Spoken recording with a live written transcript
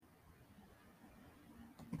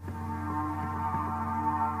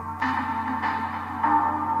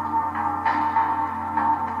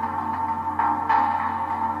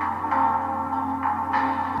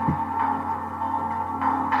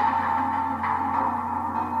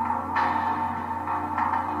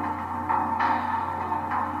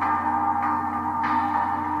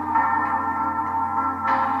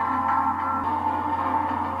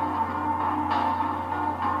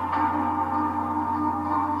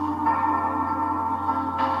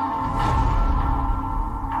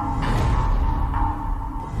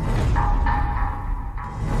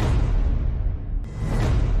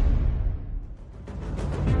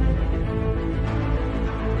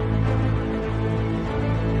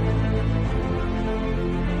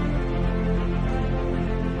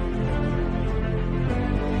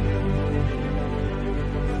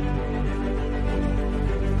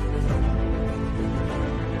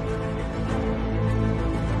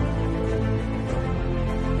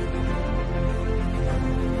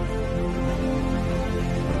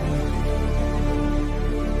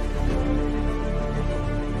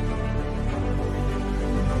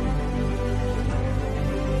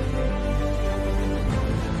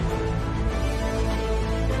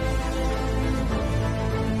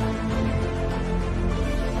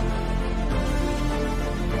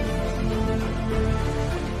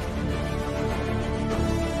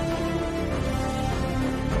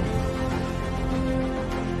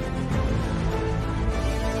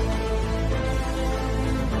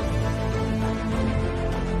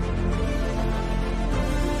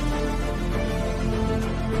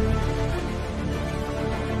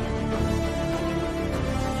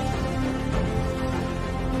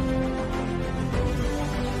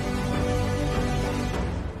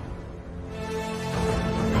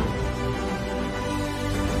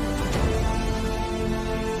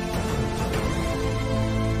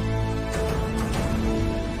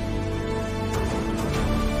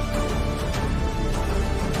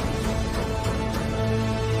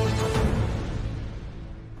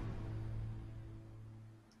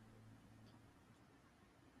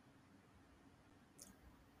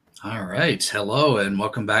All right. Hello, and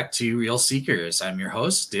welcome back to Real Seekers. I'm your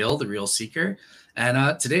host, Dale, the Real Seeker.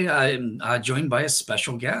 And today I'm joined by a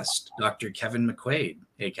special guest, Dr. Kevin McQuaid.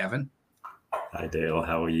 Hey, Kevin. Hi, Dale.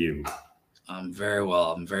 How are you? I'm very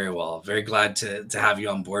well. I'm very well. Very glad to have you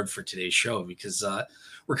on board for today's show because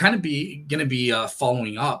we're kind of going to be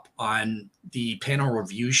following up on the panel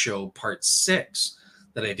review show part 6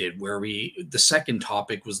 that I did, where the second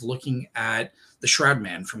topic was looking at the Shroud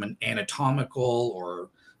Man from an anatomical or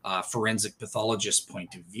forensic pathologist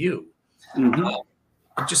point of view. Mm-hmm.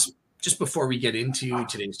 Just before we get into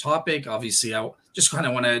today's topic, obviously, I just kind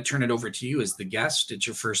of want to turn it over to you as the guest. It's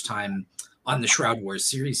your first time on the Shroud Wars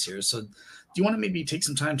series here. So, do you want to maybe take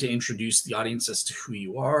some time to introduce the audience as to who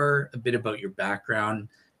you are, a bit about your background,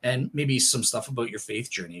 and maybe some stuff about your faith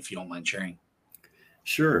journey, if you don't mind sharing?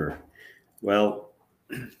 Sure. Well,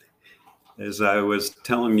 as I was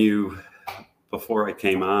telling you before I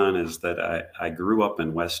came on, is that I grew up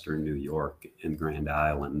in Western New York, in Grand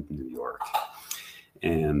Island, New York.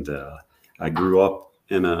 And I grew up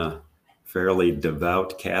in a fairly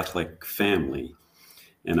devout Catholic family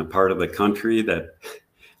in a part of the country that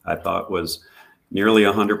I thought was nearly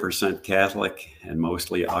 100% Catholic and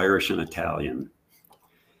mostly Irish and Italian.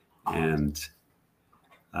 And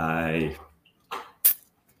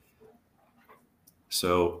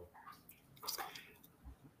so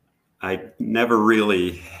I never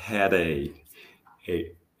really had a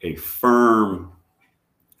firm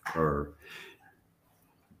or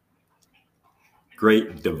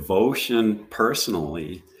great devotion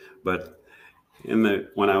personally, but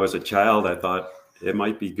when I was a child, I thought it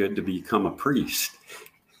might be good to become a priest.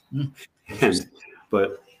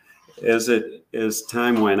 But as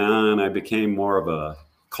time went on, I became more of a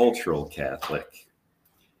cultural Catholic.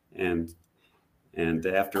 And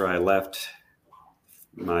after I left,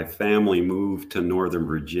 my family moved to Northern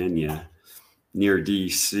Virginia near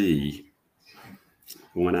DC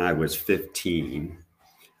when I was 15.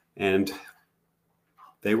 And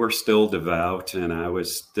they were still devout and I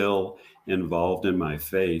was still involved in my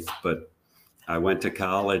faith, but I went to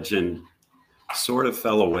college and sort of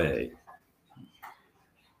fell away.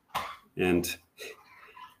 And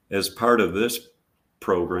as part of this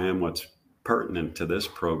program, what's pertinent to this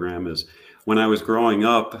program is when I was growing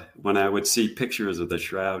up, when I would see pictures of the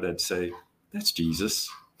Shroud, I'd say, that's Jesus.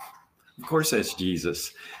 Of course, that's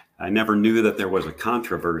Jesus. I never knew that there was a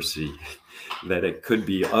controversy, that it could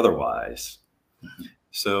be otherwise.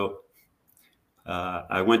 So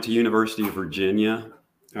I went to University of Virginia.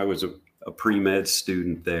 I was a pre-med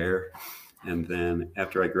student there. And then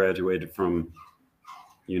after I graduated from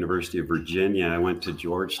University of Virginia, I went to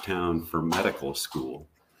Georgetown for medical school.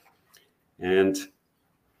 And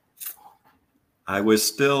I was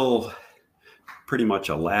still pretty much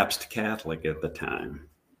a lapsed Catholic at the time.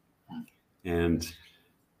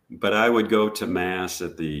 But I would go to Mass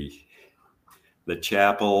at the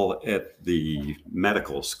chapel at the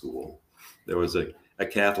medical school. There was a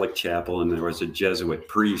Catholic chapel and there was a Jesuit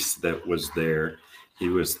priest that was there. He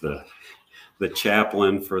was the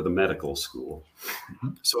chaplain for the medical school.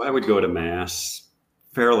 So I would go to Mass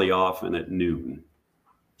fairly often at noon.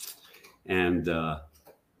 And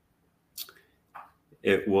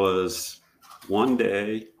it was one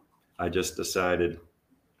day I just decided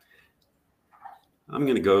I'm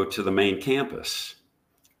going to go to the main campus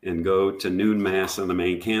and go to noon Mass on the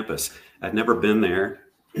main campus. I'd never been there.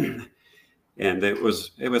 And it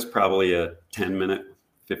was probably a 10-minute,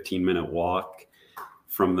 15-minute walk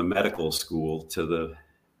from the medical school to the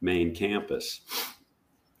main campus.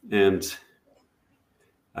 And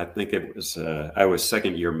I think it was, I was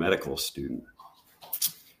second-year medical student.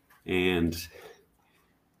 And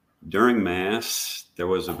during Mass, there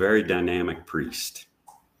was a very dynamic priest.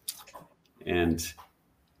 And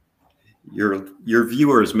your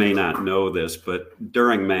viewers may not know this, but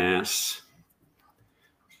during Mass,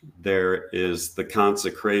 there is the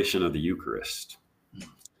consecration of the Eucharist.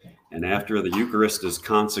 And after the Eucharist is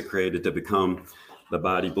consecrated to become the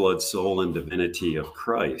body, blood, soul, and divinity of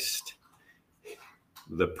Christ,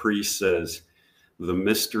 the priest says, the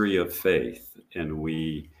mystery of faith, and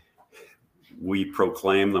we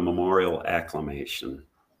proclaim the memorial acclamation.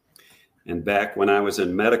 And back when I was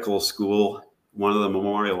in medical school, one of the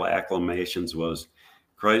memorial acclamations was,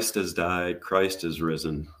 Christ has died, Christ has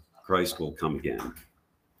risen, Christ will come again.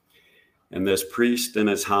 And this priest in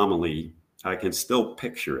his homily, I can still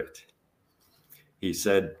picture it. He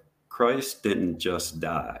said, Christ didn't just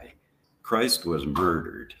die. Christ was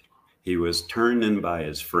murdered. He was turned in by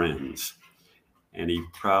his friends. And he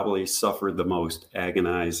probably suffered the most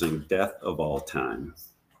agonizing death of all time.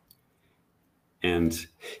 And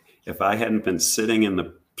if I hadn't been sitting in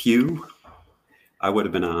the pew, I would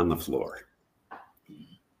have been on the floor.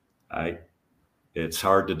 It's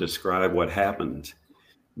hard to describe what happened,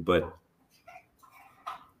 but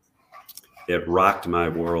it rocked my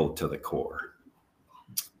world to the core.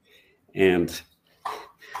 And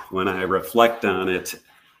when I reflect on it,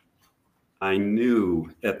 I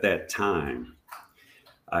knew at that time,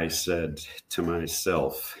 I said to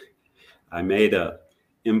myself, I made an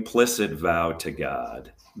implicit vow to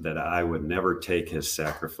God that I would never take his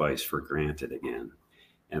sacrifice for granted again,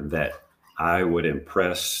 and that I would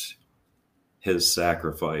impress his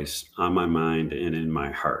sacrifice on my mind and in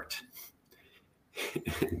my heart.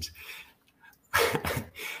 And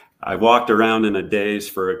I walked around in a daze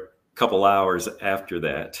for a couple hours after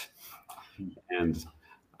that, and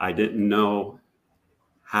I didn't know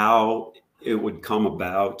how it would come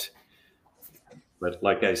about. But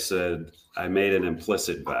like I said, I made an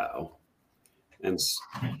implicit vow. And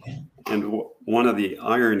one of the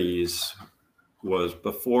ironies was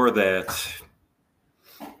before that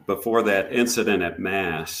incident at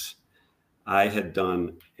Mass, I had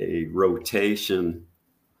done a rotation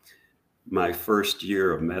my first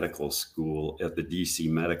year of medical school at the DC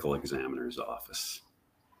Medical Examiner's Office.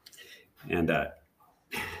 And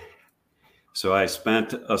so I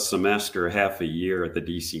spent a semester, half a year at the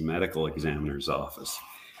DC Medical Examiner's Office.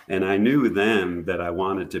 And I knew then that I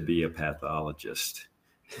wanted to be a pathologist.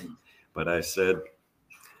 But I said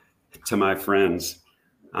to my friends,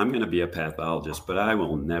 I'm going to be a pathologist, but I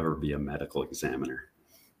will never be a medical examiner,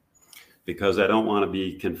 because I don't want to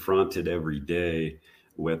be confronted every day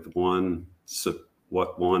with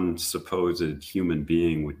what one supposed human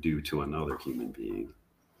being would do to another human being.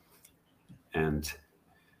 And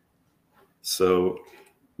so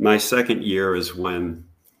my second year is when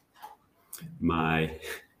my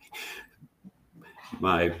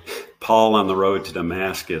Paul on the road to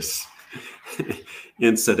Damascus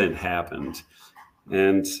incident happened.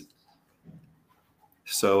 And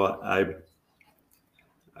so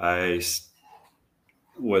I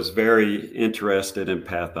was very interested in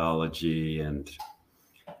pathology, and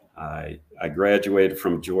I graduated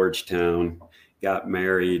from Georgetown, got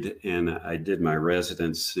married, and I did my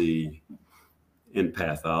residency in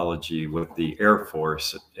pathology with the Air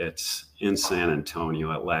Force. It's in San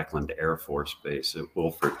Antonio at Lackland Air Force Base at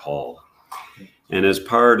Wilford Hall. And as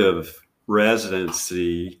part of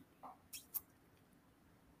residency,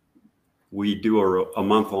 we do a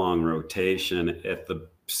month-long rotation at the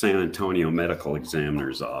San Antonio Medical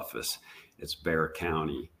Examiner's Office. It's Bexar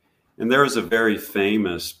County. And there was a very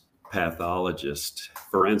famous pathologist,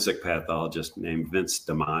 forensic pathologist named Vince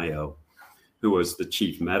DeMaio, who was the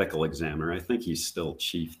chief medical examiner. I think he's still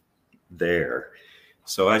chief there.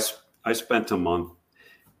 So I spent a month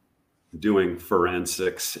doing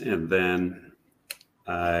forensics, and then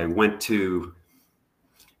I went to,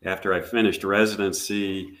 after I finished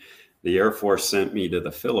residency, the Air Force sent me to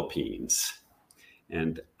the Philippines,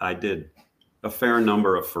 and I did a fair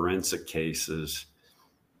number of forensic cases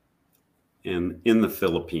in the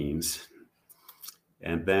Philippines.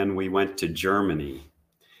 And then we went to Germany.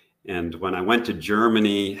 And when I went to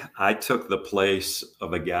Germany, I took the place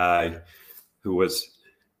of a guy who was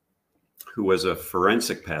a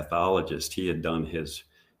forensic pathologist. He had done his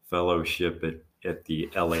fellowship at the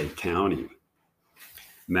LA County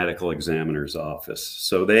Medical Examiner's Office.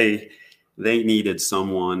 So they needed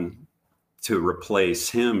someone to replace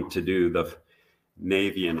him to do the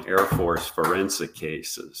Navy and Air Force forensic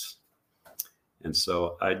cases. And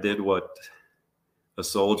so I did what a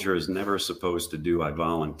soldier is never supposed to do. I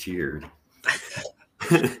volunteered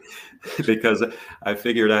because I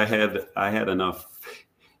figured I had enough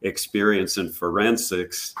experience in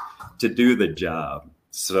forensics to do the job.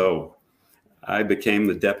 So I became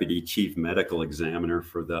the deputy chief medical examiner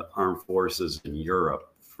for the armed forces in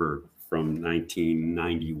Europe from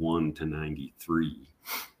 1991 to 93.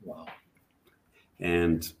 Wow.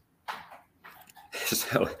 And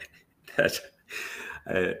so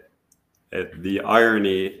the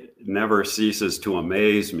irony never ceases to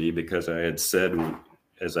amaze me, because I had said,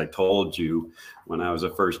 as I told you, when I was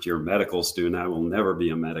a first-year medical student, I will never be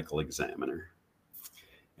a medical examiner.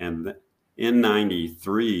 And in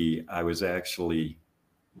 93, I was actually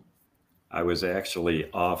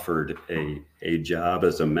offered a job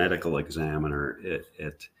as a medical examiner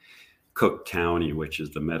at Cook County, which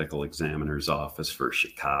is the medical examiner's office for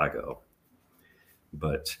Chicago.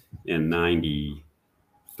 But in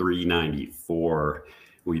 93, 94,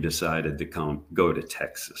 we decided to go to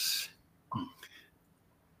Texas.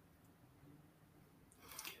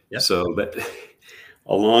 Yep. So that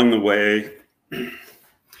along the way,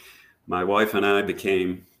 my wife and I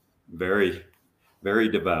became very, very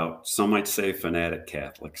devout. Some might say fanatic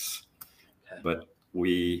Catholics. but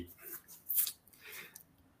we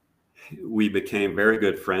became very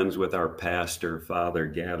good friends with our pastor, Father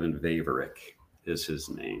Gavin Vaverick is his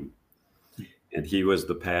name. And he was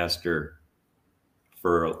the pastor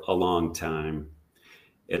for a long time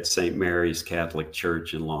at St. Mary's Catholic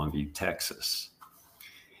Church in Longview, Texas.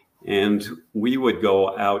 And we would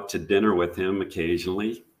go out to dinner with him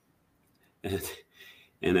occasionally. And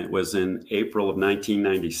it was in April of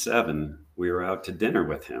 1997, we were out to dinner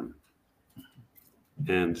with him.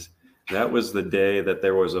 And that was the day that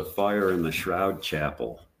there was a fire in the Shroud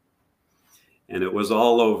Chapel. And it was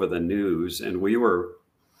all over the news. And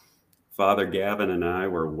Father Gavin and I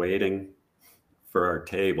were waiting for our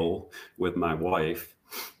table with my wife.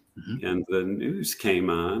 Mm-hmm. And the news came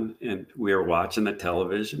on, and we were watching the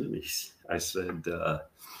television. And I said,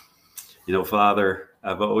 Father,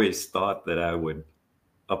 I've always thought that I would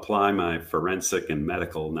apply my forensic and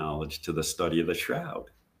medical knowledge to the study of the shroud.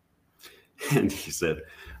 And he said,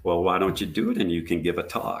 well, why don't you do it and you can give a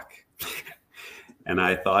talk? And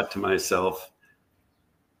I thought to myself,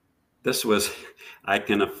 I'm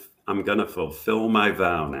going to fulfill my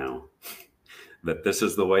vow now that this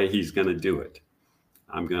is the way he's going to do it.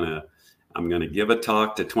 I'm going to give a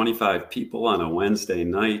talk to 25 people on a Wednesday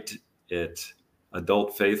night at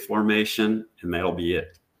adult faith formation, and that'll be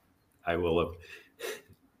it. I will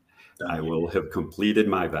have completed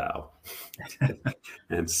my vow.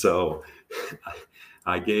 And so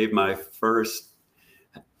I gave my first,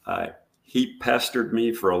 he pestered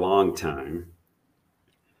me for a long time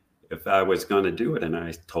if I was going to do it. And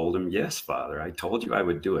I told him, yes, Father, I told you I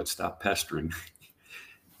would do it. Stop pestering.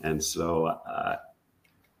 And so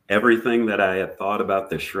everything that I had thought about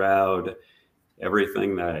the shroud,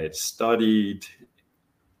 everything that I had studied,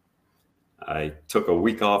 I took a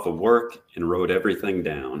week off of work and wrote everything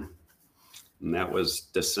down. And that was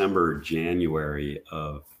January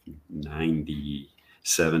of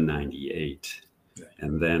 97, 98. Okay.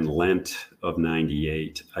 And then Lent of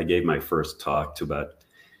 98, I gave my first talk to about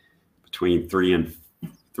between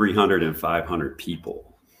 300 and 500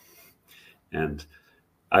 people. And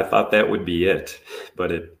I thought that would be it,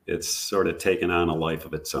 but it's sort of taken on a life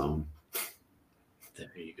of its own.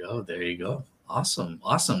 There you go. There you go. Awesome.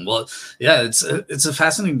 Well, yeah, it's a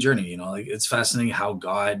fascinating journey, like it's fascinating how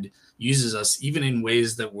God uses us even in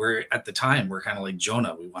ways that we're kind of like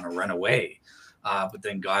Jonah. We want to run away. But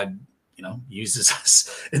then God, uses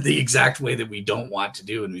us in the exact way that we don't want to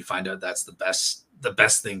do. And we find out that's the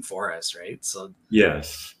best thing for us. Right. So.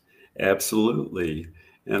 Yes, absolutely.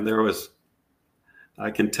 And I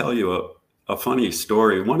can tell you a funny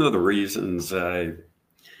story. One of the reasons I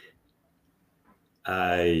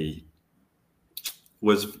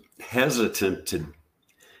was hesitant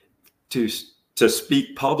to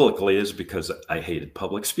speak publicly is because I hated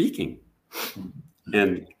public speaking.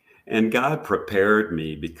 And God prepared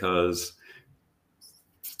me, because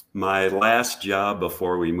my last job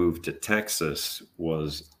before we moved to Texas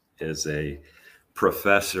was as a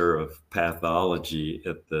professor of pathology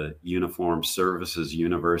at the Uniformed Services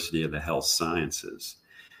University of the Health Sciences.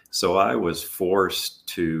 So I was forced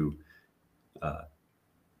to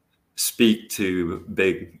speak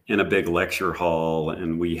in a big lecture hall,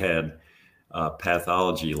 and we had a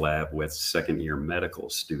pathology lab with second-year medical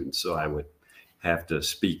students. So I would have to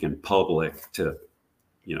speak in public to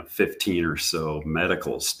 15 or so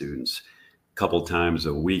medical students a couple times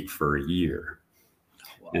a week for a year.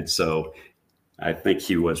 Wow. And so I think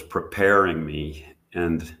he was preparing me.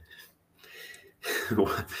 And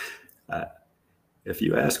if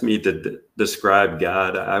you ask me to describe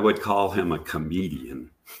God, I would call him a comedian,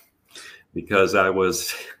 because I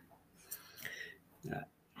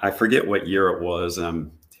forget what year it was.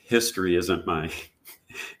 History isn't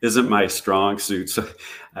my strong suit. So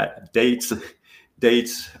dates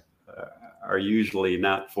are usually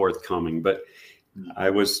not forthcoming, but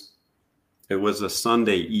it was a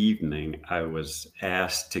Sunday evening. I was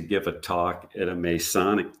asked to give a talk at a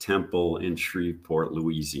Masonic temple in Shreveport,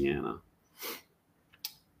 Louisiana.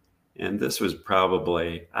 And this was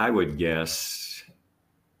probably, I would guess,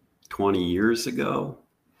 20 years ago.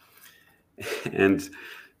 And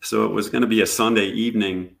so it was going to be a Sunday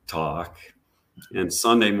evening talk. And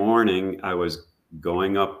Sunday morning, I was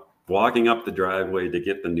walking up the driveway to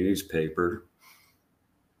get the newspaper.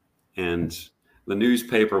 And the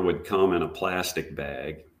newspaper would come in a plastic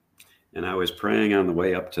bag. And I was praying on the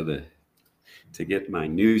way up to get my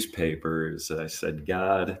newspapers. I said,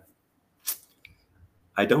 God,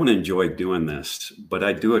 I don't enjoy doing this, but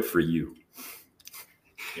I do it for you.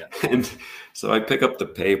 Yeah. And so I pick up the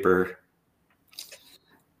paper,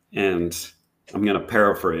 and I'm going to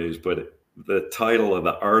paraphrase, but the title of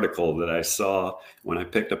the article that I saw when I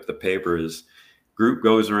picked up the paper is "Group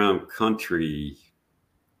Goes Around Country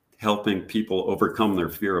Helping People Overcome Their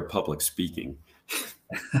Fear of Public Speaking."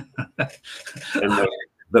 And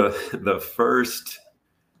the first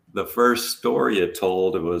story it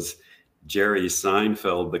told was Jerry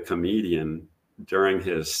Seinfeld, the comedian, during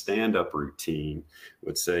his stand-up routine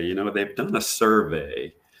would say, you know, they've done a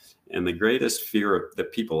survey, and the greatest fear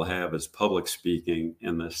that people have is public speaking,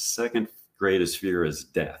 and the second greatest fear is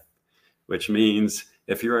death, which means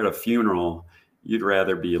if you're at a funeral, you'd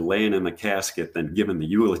rather be laying in the casket than giving the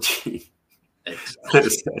eulogy. Exactly. I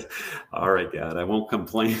said, all right, God, I won't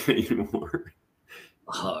complain anymore.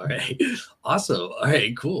 All right. Awesome. All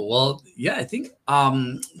right, cool. Well, yeah, I think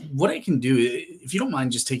what I can do, if you don't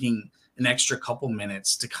mind just taking an extra couple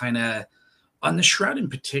minutes to kind of on the shroud in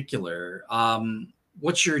particular,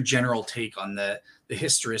 what's your general take on the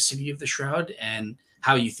historicity of the shroud and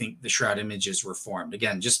how you think the shroud images were formed?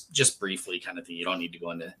 Again, just briefly kind of thing. You don't need to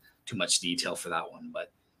go into too much detail for that one,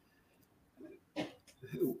 but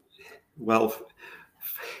well,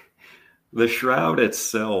 the shroud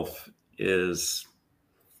itself is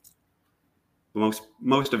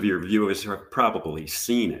most of your viewers have probably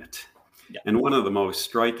seen it. Yeah. And one of the most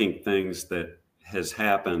striking things that has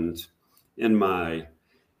happened in my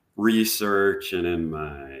research and in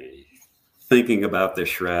my thinking about the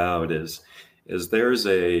shroud is there's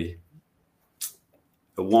a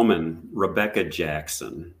woman, Rebecca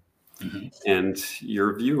Jackson, mm-hmm. and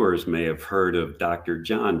your viewers may have heard of Dr.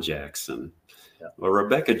 John Jackson. Yeah. Well,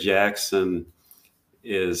 Rebecca Jackson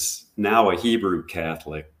is now a Hebrew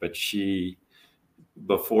Catholic, but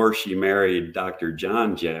before she married Dr.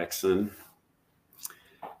 John Jackson,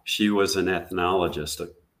 she was an ethnologist, a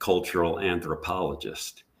cultural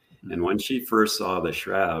anthropologist. Mm-hmm. And when she first saw the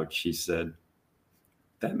shroud, she said,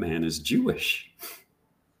 that man is Jewish.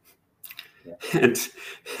 Yeah.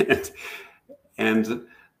 And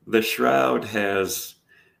the shroud has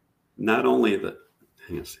not only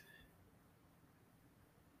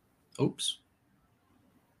Oops.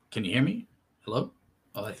 Can you hear me? Hello?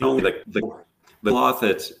 Oh, I think only the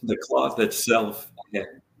cloth itself. Yeah.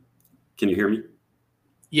 Can you hear me?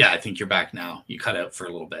 Yeah, I think you're back now. You cut out for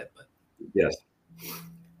a little bit, but yes.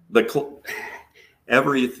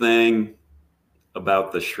 Everything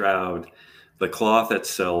about the shroud, the cloth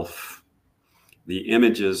itself, the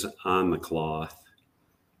images on the cloth,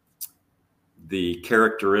 the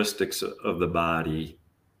characteristics of the body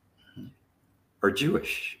are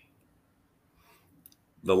Jewish.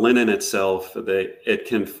 The linen itself, it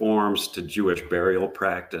conforms to Jewish burial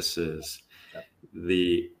practices.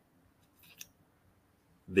 The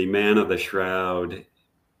man of the shroud,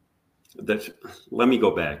 let me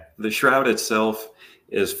go back. The shroud itself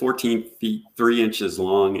is 14 feet 3 inches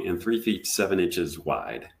long and 3 feet 7 inches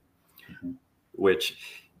wide, mm-hmm.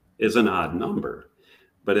 which is an odd number,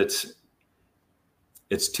 but it's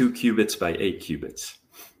 2 cubits by 8 cubits.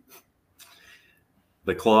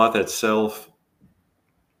 The cloth itself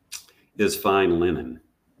is fine linen,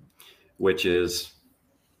 which is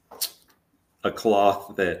a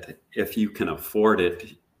cloth that if you can afford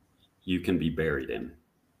it, you can be buried in.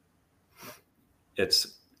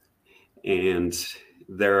 And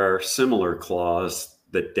there are similar cloths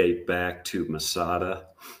that date back to Masada,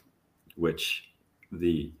 which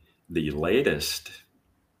the latest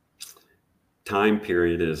time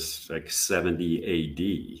period is like 70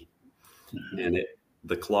 AD. Mm-hmm. And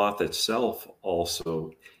the cloth itself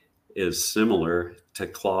also is similar to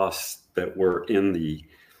cloths that were in the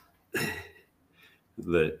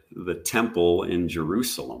temple in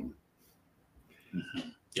Jerusalem. Mm-hmm.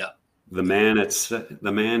 Yeah. The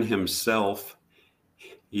man himself,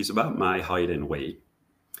 he's about my height and weight.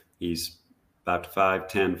 He's about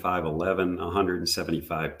 5'10", 5'11",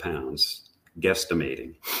 175 pounds,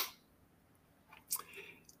 guesstimating.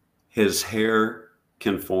 His hair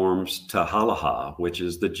conforms to halacha, which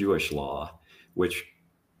is the Jewish law, which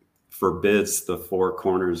forbids the 4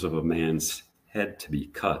 corners of a man's head to be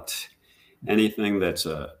cut. Anything that's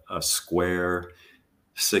a square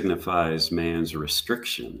signifies man's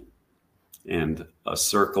restriction, and a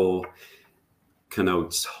circle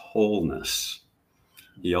connotes wholeness.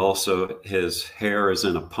 His hair is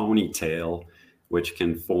in a ponytail, which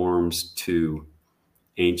conforms to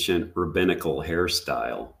ancient rabbinical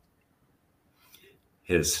hairstyle.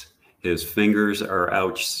 His fingers are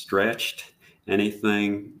outstretched.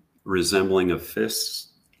 Anything resembling a fist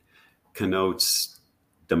connotes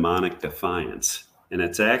demonic defiance. And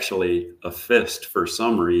it's actually a fist for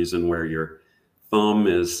some reason where your thumb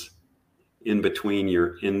is in between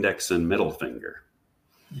your index and middle finger.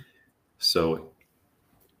 So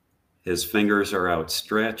his fingers are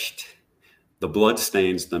outstretched. The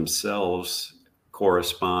bloodstains themselves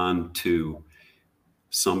correspond to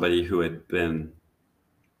somebody who had been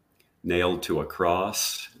nailed to a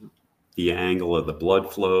cross. The angle of the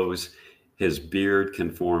blood flows. His beard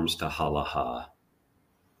conforms to halaha.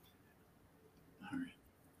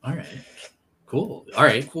 All right. Cool. All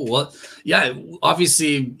right, cool. Well, yeah,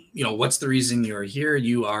 obviously, what's the reason you're here?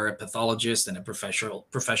 You are a pathologist and a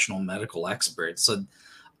professional medical expert. So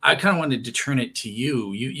I kind of wanted to turn it to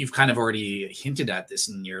you. You've kind of already hinted at this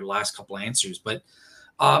in your last couple of answers, but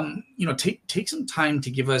take some time to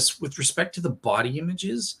give us, with respect to the body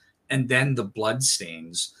images and then the blood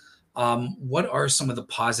stains, what are some of the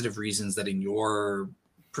positive reasons that in your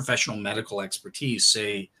professional medical expertise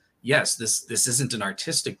say, yes, this isn't an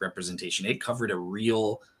artistic representation. It covered a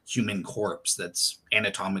real human corpse that's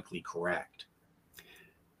anatomically correct.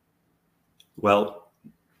 Well,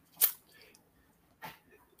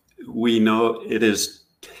 we know it is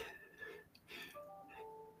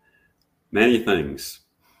many things.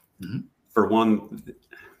 Mm-hmm. For one,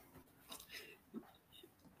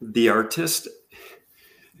 the artistic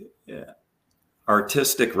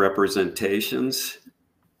representations,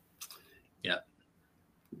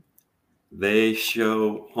 they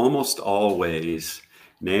show almost always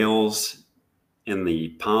nails in the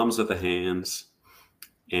palms of the hands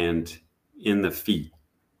and in the feet,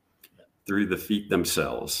 through the feet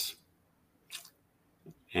themselves.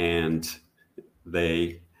 And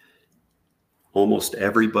almost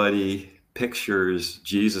everybody pictures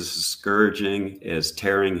Jesus' scourging as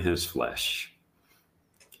tearing his flesh.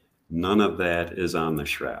 None of that is on the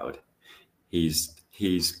shroud. He's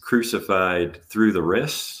crucified through the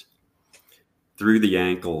wrists, through the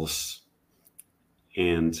ankles,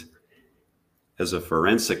 and as a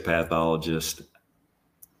forensic pathologist,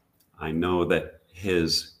 I know that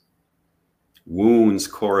his wounds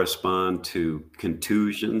correspond to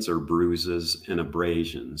contusions or bruises and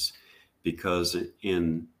abrasions, because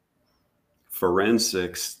in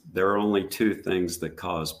forensics, there are only two things that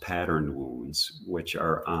cause patterned wounds, which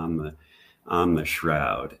are on the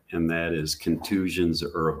shroud, and that is contusions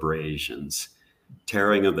or abrasions.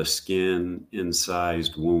 Tearing of the skin,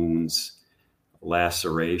 incised wounds,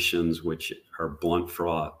 lacerations, which are blunt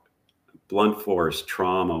force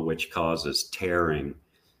trauma, which causes tearing,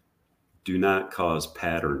 do not cause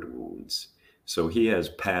patterned wounds. So he has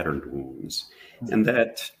patterned wounds. And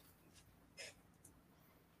that,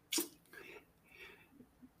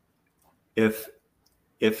 if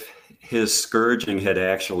his scourging had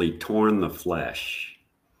actually torn the flesh,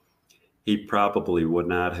 he probably would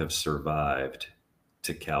not have survived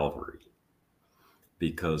to Calvary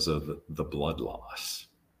because of the blood loss.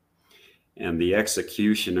 And the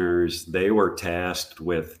executioners, they were tasked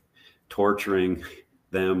with torturing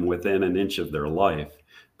them within an inch of their life,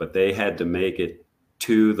 but they had to make it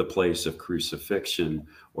to the place of crucifixion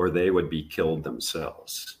or they would be killed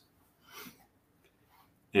themselves.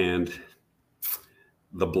 And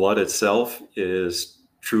the blood itself is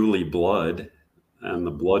truly blood, and the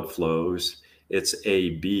blood flows. It's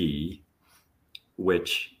AB,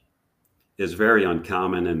 which is very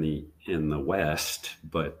uncommon in the West,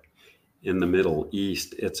 but in the Middle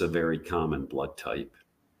East, it's a very common blood type.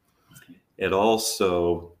 It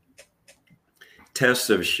also, tests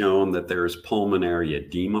have shown that there's pulmonary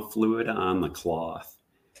edema fluid on the cloth,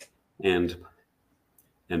 and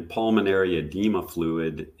pulmonary edema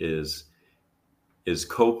fluid is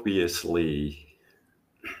copiously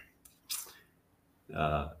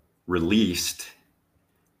released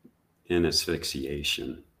in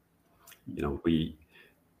asphyxiation.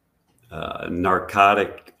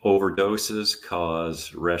 Narcotic overdoses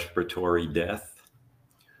cause respiratory death,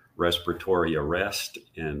 respiratory arrest,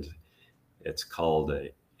 and it's called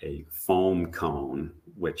a foam cone,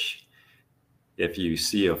 which if you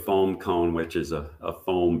see a foam cone, which is a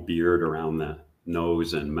foam beard around the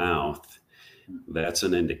nose and mouth, that's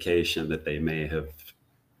an indication that they may have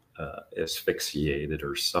asphyxiated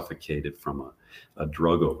or suffocated from a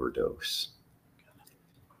drug overdose.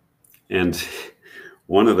 And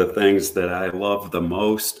one of the things that I love the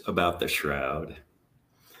most about the shroud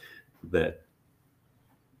that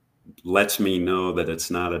lets me know that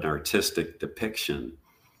it's not an artistic depiction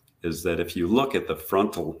is that if you look at the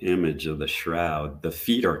frontal image of the shroud, the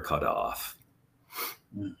feet are cut off.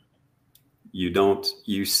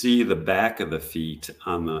 You see the back of the feet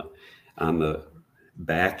on the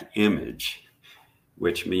back image,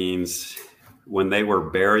 which means when they were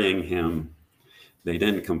burying him, they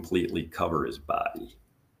didn't completely cover his body.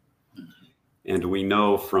 And we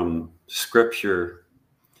know from scripture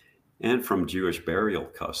and from Jewish burial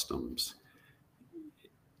customs,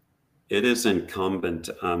 it is incumbent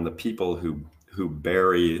on the people who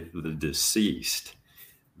bury the deceased,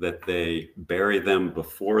 that they bury them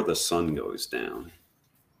before the sun goes down.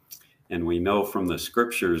 And we know from the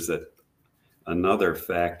scriptures that another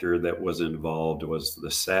factor that was involved was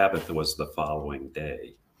the Sabbath was the following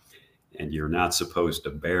day. And you're not supposed to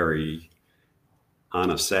bury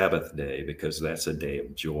on a Sabbath day because that's a day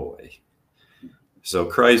of joy. So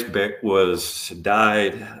Christ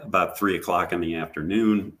died about 3 o'clock in the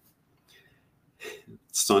afternoon.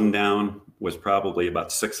 Sundown was probably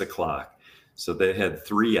about 6 o'clock. So they had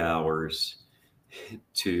 3 hours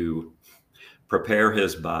to prepare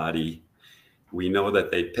his body. We know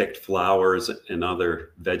that they picked flowers and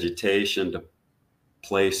other vegetation to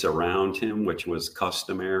place around him, which was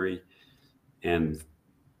customary, and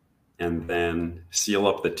then seal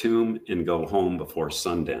up the tomb and go home before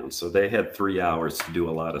sundown. So they had 3 hours to do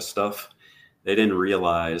a lot of stuff. They didn't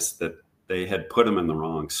realize that they had put him in the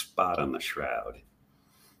wrong spot on the shroud.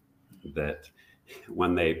 That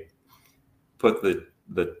when they put the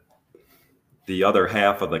other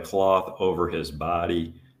half of the cloth over his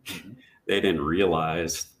body, they didn't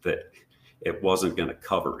realize that it wasn't going to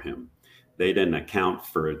cover him. They didn't account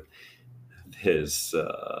for his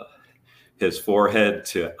forehead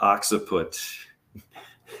to occiput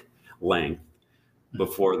length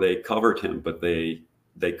before they covered him, but they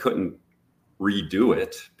couldn't redo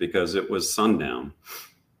it because it was sundown.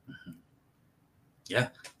 Yeah,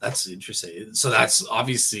 that's interesting. So that's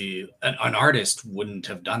obviously an artist wouldn't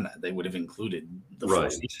have done that. They would have included the full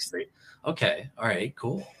feast. Okay, all right,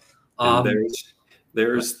 cool. And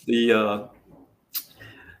there's the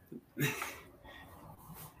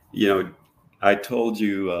I told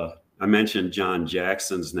you I mentioned John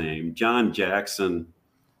Jackson's name. John Jackson,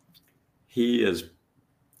 he is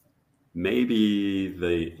maybe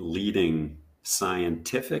the leading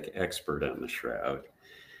scientific expert on the shroud.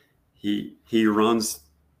 He runs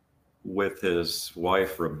with his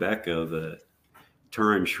wife Rebecca the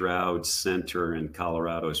Turin Shroud Center in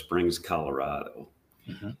Colorado Springs, Colorado.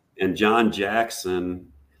 Mm-hmm. And John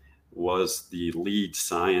Jackson was the lead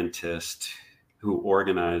scientist who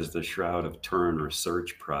organized the Shroud of Turin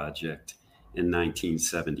research project in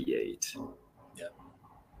 1978. Yeah.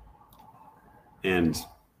 And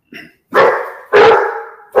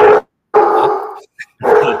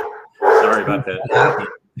sorry about that.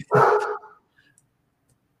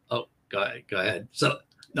 Oh, go ahead. So,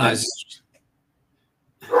 nice.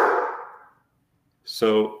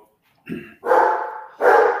 So,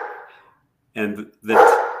 and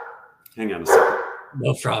hang on a second.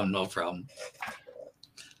 No problem.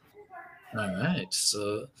 All right.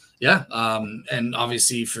 So, yeah. And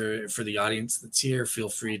obviously for the audience that's here, feel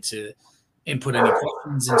free to input any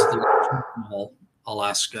questions into the I'll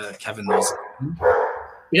ask Kevin those.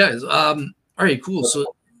 Yeah. All right, cool.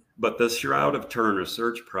 But the Shroud of Turin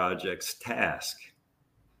research project's task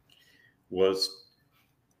was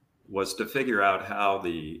to figure out how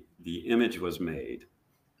the image was made.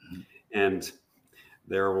 Mm-hmm. And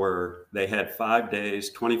they had 5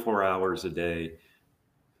 days, 24 hours a day.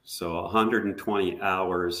 So 120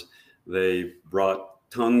 hours. They brought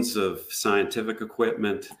tons of scientific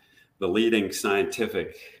equipment, the leading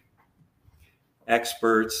scientific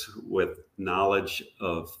experts with knowledge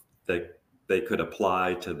of that they could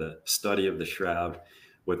apply to the study of the shroud,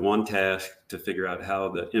 with one task to figure out how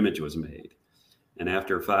the image was made. And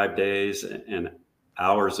after 5 days and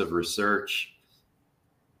hours of research,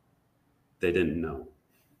 they didn't know.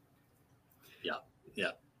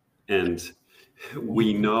 Yeah. And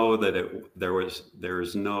we know that there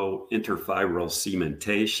is no interfibril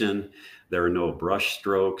cementation. There are no brush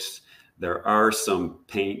strokes. There are some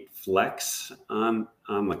paint flecks on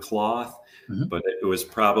the cloth, mm-hmm. but it was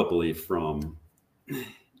probably from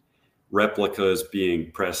replicas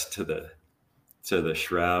being pressed to the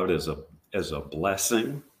shroud as a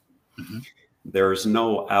blessing. Mm-hmm. There's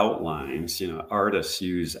no outlines. Artists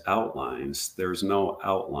use outlines. There's no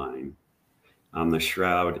outline on the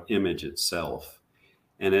shroud image itself.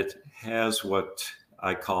 And it has what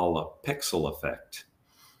I call a pixel effect.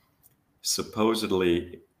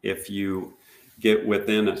 Supposedly, if you get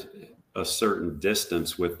within a certain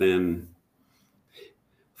distance, within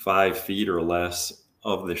 5 feet or less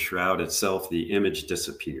of the shroud itself, the image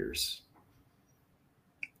disappears.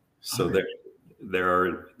 So there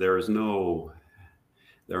are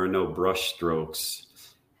no brush strokes,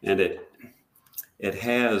 and it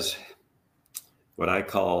has what I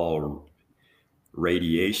call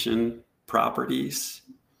radiation properties.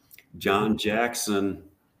 John Jackson,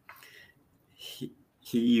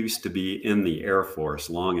 he used to be in the Air Force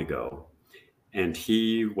long ago, and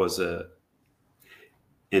he was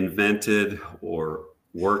invented or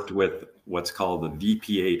worked with what's called the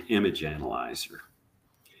VP8 image analyzer.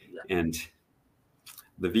 Yeah. And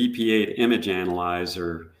the VP8 image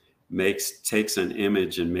analyzer takes an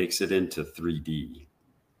image and makes it into 3D.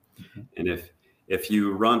 Mm-hmm. And if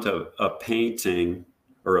you run a painting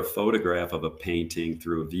or a photograph of a painting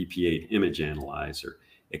through a VP8 image analyzer,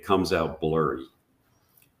 it comes out blurry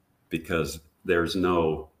because there's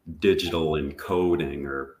no digital encoding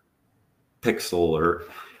or pixel or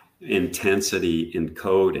intensity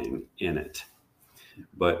encoding in it.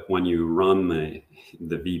 But when you run the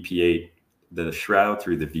VP8, the shroud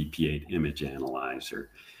through the VP8 image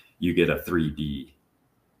analyzer, you get a 3D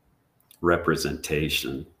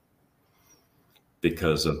representation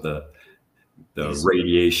because of the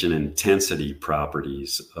radiation intensity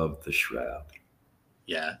properties of the shroud.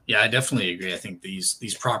 Yeah, I definitely agree. I think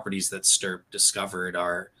these properties that Stirp discovered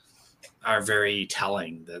are very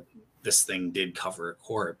telling that this thing did cover a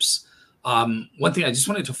corpse. One thing I just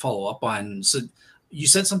wanted to follow up on. So you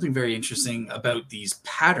said something very interesting about these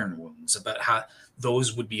pattern wounds, about how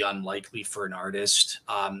those would be unlikely for an artist.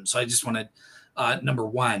 So I just wanted, number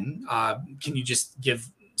one, can you just give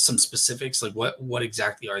some specifics, like what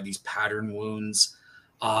exactly are these pattern wounds?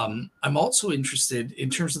 I'm also interested in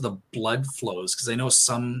terms of the blood flows, because I know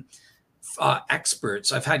some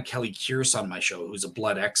experts. I've had Kelly Kierce on my show, who's a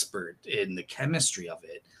blood expert in the chemistry of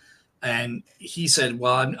it. And he said,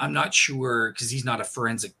 well, I'm not sure, because he's not a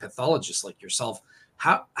forensic pathologist like yourself.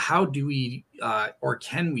 How do we or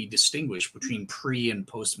can we distinguish between pre and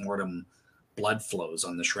post-mortem blood flows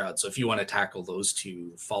on the shroud? So if you want to tackle those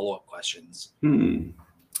two follow-up questions.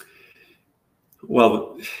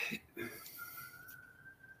 Well,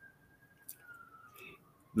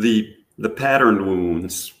 the pattern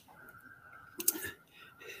wounds,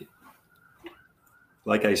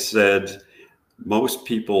 like I said, most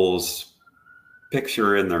people's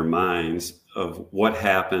picture in their minds of what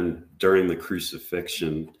happened during the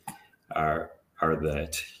crucifixion are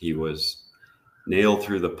that he was nailed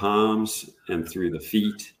through the palms and through the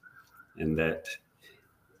feet, and that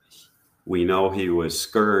we know he was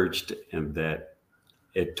scourged and that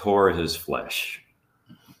it tore his flesh.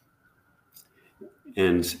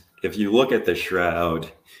 And if you look at the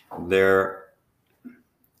shroud, there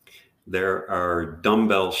are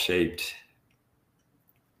dumbbell-shaped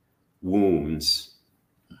wounds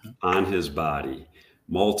on his body,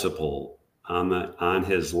 multiple on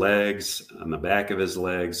his legs, on the back of his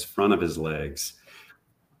legs, front of his legs,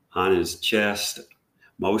 on his chest,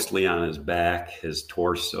 mostly on his back, his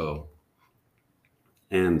torso.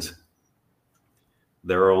 And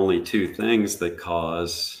there are only two things that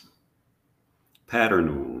cause pattern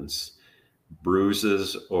wounds: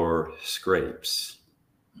 bruises or scrapes.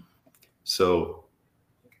 So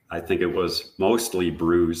I think it was mostly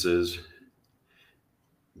bruises,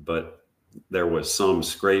 but there was some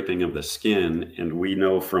scraping of the skin. And we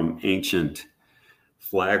know from ancient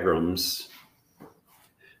flagrums,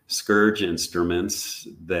 scourge instruments,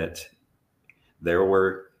 that there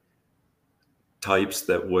were types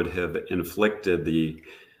that would have inflicted the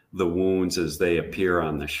wounds as they appear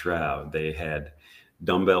on the shroud. They had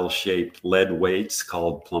dumbbell-shaped lead weights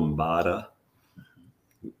called plumbata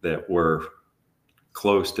that were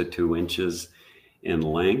close to 2 inches in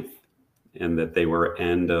length, and that they were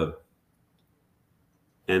end of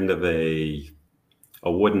a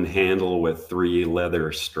wooden handle with 3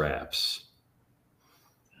 leather straps.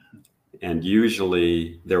 And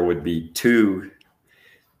usually there would be 2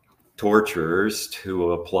 torturers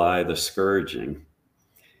to apply the scourging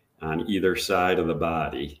on either side of the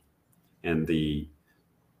body. And the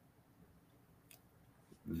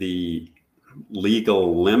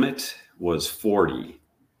legal limit was 40,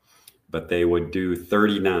 but they would do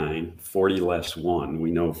 39, 40 less 1.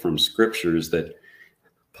 We know from scriptures that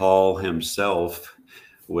Paul himself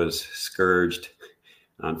was scourged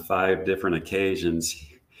on 5 different occasions.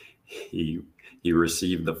 He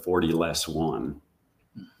received the 40 less 1.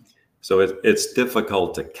 So it's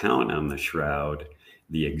difficult to count on the shroud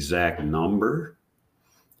the exact number,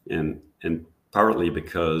 and partly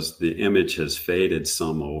because the image has faded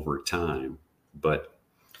some over time. But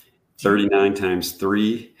 39 times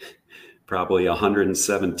 3, probably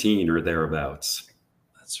 117 or thereabouts.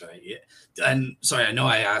 That's right. Yeah. And sorry, I know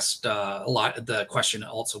I asked a lot the question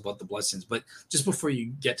also about the blood stains, but just before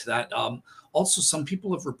you get to that, also some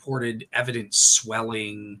people have reported evident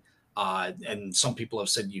swelling, and some people have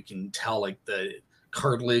said you can tell like the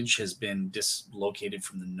cartilage has been dislocated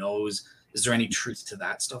from the nose. Is there any truth to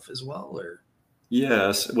that stuff as well, or?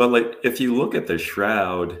 Yes. Well, like if you look at the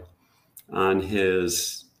shroud on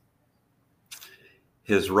his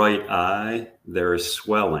right eye, there is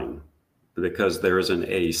swelling because there is an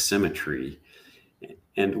asymmetry.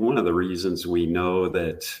 And one of the reasons we know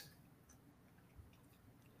that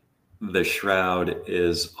the shroud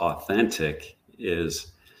is authentic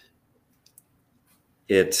is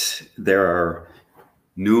there are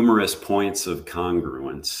numerous points of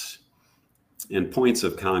congruence. And points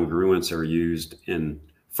of congruence are used in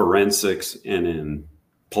forensics and in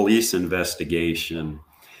police investigation.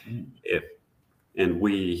 And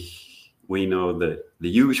we know that the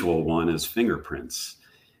usual one is fingerprints.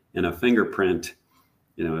 And a fingerprint,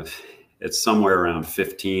 if it's somewhere around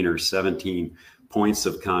 15 or 17 points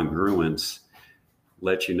of congruence,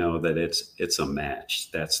 let you know that it's a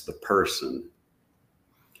match. That's the person.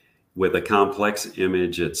 With a complex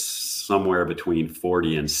image, it's somewhere between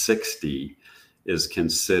 40 and 60 is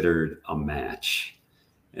considered a match.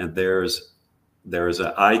 And there's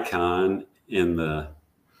an icon in the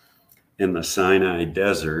Sinai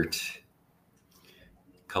desert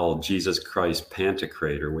called Jesus Christ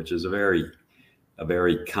Pantocrator, which is a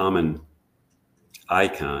very common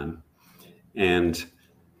icon. And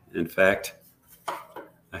in fact,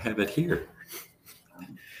 I have it here.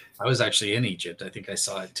 I was actually in Egypt. I think I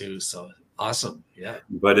saw it too. So awesome. Yeah.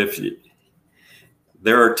 But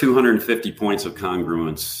there are 250 points of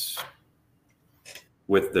congruence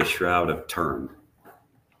with the Shroud of Turin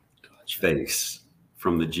face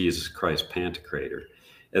from the Jesus Christ Pantocrator,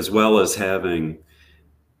 as well as having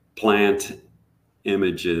plant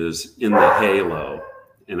images in the halo.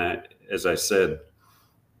 And as I said,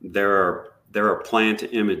 there are plant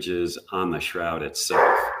images on the shroud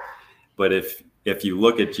itself. But if you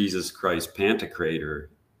look at Jesus Christ Pantocrator,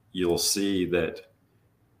 you'll see that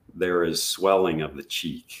there is swelling of the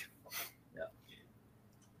cheek. Yeah.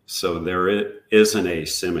 So there is an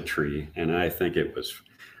asymmetry, and I think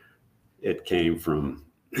it came from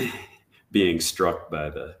being struck by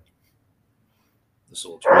the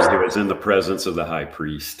soldiers. He was in the presence of the high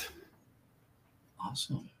priest.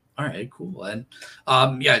 Awesome. All right, cool. And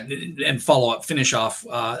and finish off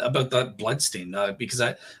about the blood stain, because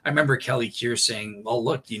I remember Kelly Keir saying, well,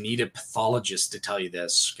 look, you need a pathologist to tell you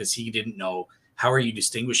this, because he didn't know. How are you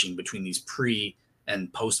distinguishing between these pre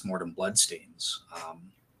and post-mortem blood stains?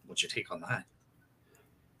 What's your take on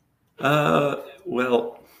that?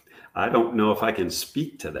 Well, I don't know if I can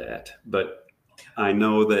speak to that, but I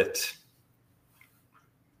know that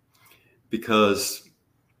because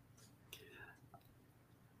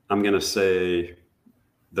I'm going to say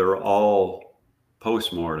they're all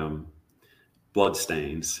post-mortem blood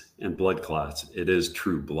stains and blood clots. It is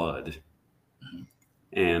true blood. Mm-hmm.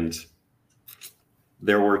 And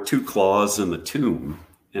there were 2 claws in the tomb.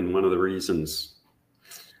 And one of the reasons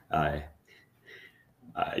I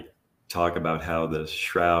talk about how the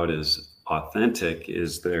shroud is authentic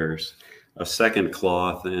is there's a second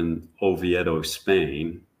cloth in Oviedo,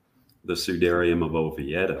 Spain, the Sudarium of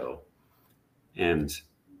Oviedo. And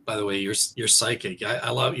by the way, you're psychic. I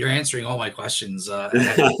love you're answering all my questions.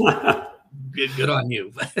 Good on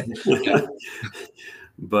you.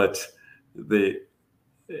 But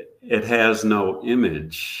it has no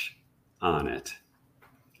image on it,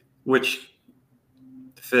 which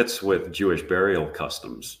fits with Jewish burial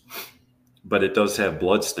customs. But it does have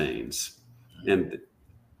blood stains. And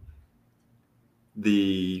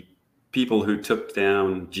the people who took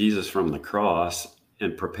down Jesus from the cross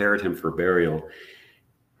and prepared him for burial,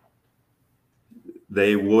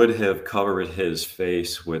 they would have covered his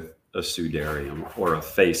face with a sudarium or a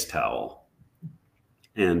face towel.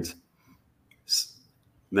 And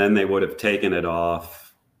then they would have taken it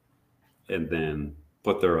off and then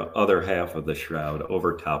put their other half of the shroud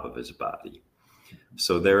over top of his body.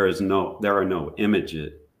 So there are no image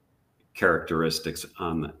characteristics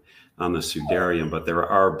on the sudarium, but there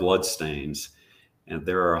are blood stains, and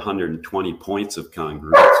there are 120 points of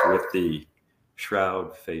congruence with the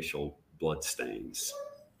shroud facial blood stains.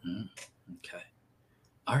 Okay.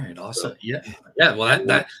 All right. Awesome. Yeah. Well,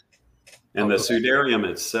 that. And the sudarium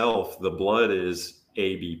itself, the blood is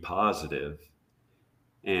AB positive,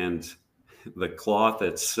 and the cloth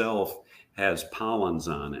itself has pollens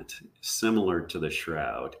on it, similar to the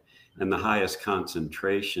shroud. And the highest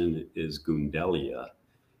concentration is Gundelia,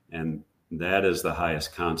 and that is the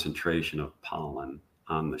highest concentration of pollen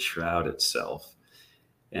on the shroud itself.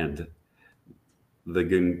 And the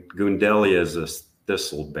Gundelia is a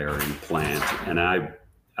thistle-bearing plant, and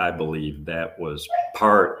I believe that was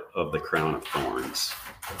part of the crown of thorns.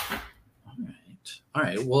 All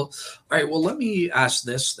right. Well, let me ask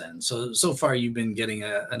this then. So far you've been getting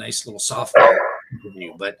a nice little softball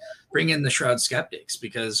interview, but bring in the Shroud skeptics,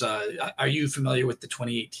 because are you familiar with the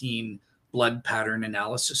 2018 blood pattern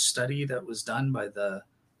analysis study that was done by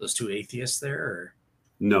those 2 atheists there? Or?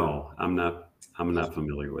 No, I'm not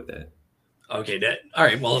familiar with that. Okay, all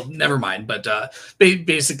right. Well, never mind. But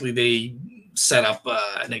basically, they set up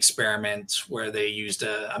an experiment where they used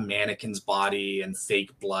a mannequin's body and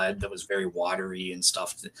fake blood that was very watery and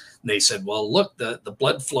stuff. And they said, "Well, look, the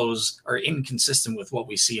blood flows are inconsistent with what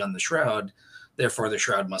we see on the shroud. Therefore, the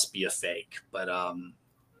shroud must be a fake." But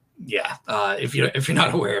yeah, if you're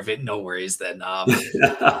not aware of it, no worries. Then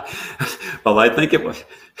Well, I think it was.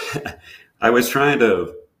 I was trying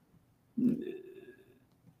to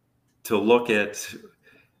look at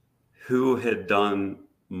who had done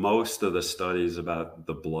most of the studies about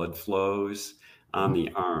the blood flows on the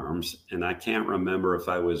arms, and I can't remember if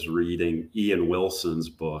I was reading Ian Wilson's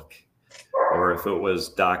book or if it was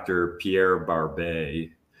Dr. Pierre Barbet,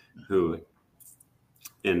 who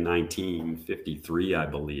in 1953, I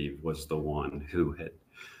believe, was the one who had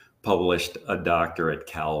published A Doctor at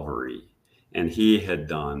Calvary, and he had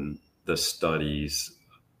done the studies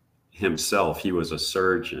himself. He was a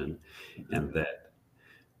surgeon, and that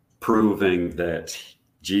proving that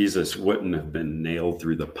Jesus wouldn't have been nailed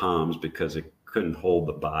through the palms because it couldn't hold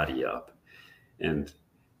the body up. And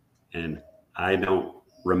I don't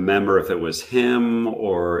remember if it was him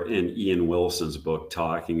or in Ian Wilson's book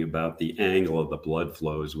talking about the angle of the blood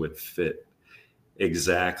flows would fit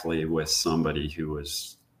exactly with somebody who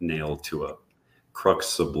was nailed to a crux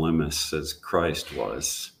sublimis as Christ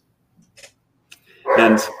was.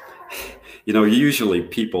 And, you know, usually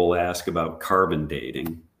people ask about carbon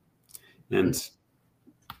dating, and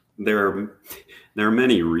there are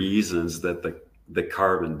many reasons that the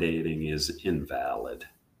carbon dating is invalid.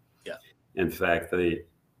 Yeah. In fact, the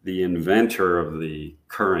inventor of the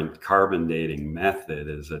current carbon dating method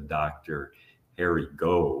is a Dr. Harry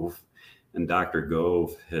Gove. And Dr.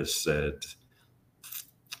 Gove has said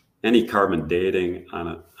any carbon dating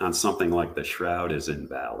on something like the shroud is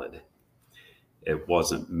invalid. It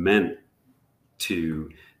wasn't meant to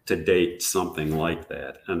date something like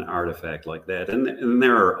that, an artifact like that. And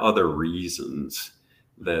there are other reasons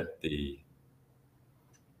that the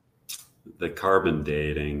carbon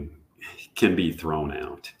dating can be thrown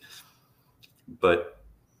out. But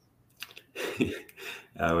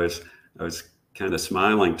I was kind of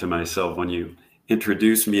smiling to myself when you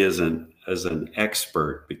introduced me as an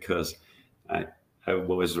expert, because I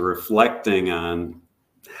was reflecting on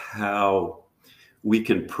how we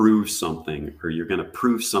can prove something, or you're going to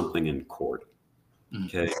prove something in court.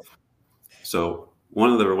 Okay. So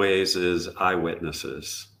one of the ways is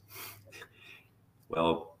eyewitnesses.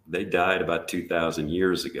 Well, they died about 2,000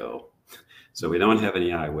 years ago, so we don't have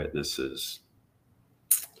any eyewitnesses.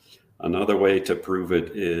 Another way to prove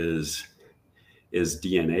it is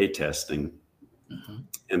DNA testing.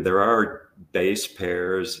 And there are base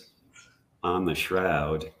pairs on the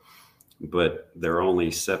shroud, but there are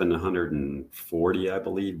only 740, I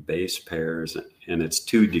believe, base pairs, and it's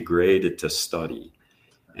too degraded to study.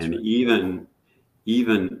 And even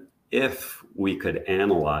if we could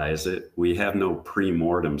analyze it, we have no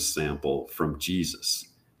pre-mortem sample from Jesus.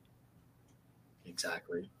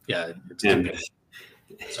 Exactly. Yeah.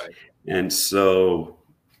 Sorry. And so,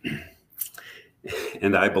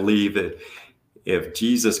 and I believe that if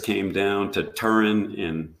Jesus came down to Turin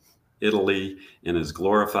in Italy in his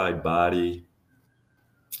glorified body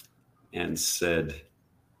and said,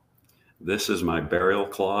 "This is my burial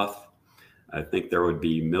cloth," I think there would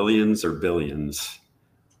be millions or billions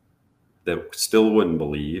that still wouldn't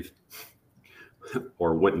believe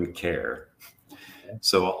or wouldn't care.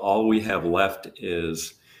 So all we have left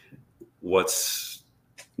is what's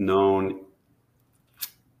known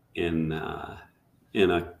in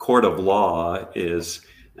a court of law is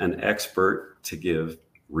an expert to give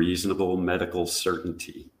reasonable medical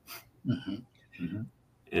certainty.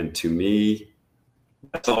 And to me,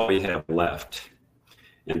 that's all we have left.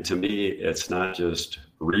 And to me, it's not just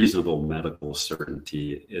reasonable medical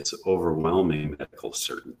certainty, it's overwhelming medical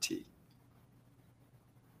certainty.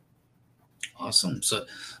 Awesome. So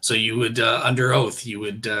you would, under oath, you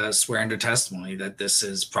would swear under testimony that this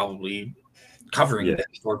is probably covering the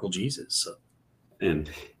historical Jesus. So. And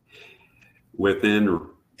within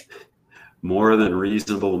more than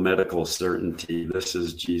reasonable medical certainty, this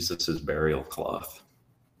is Jesus's burial cloth.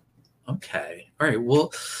 Okay. All right.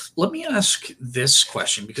 Well, let me ask this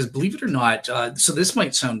question, because believe it or not, so this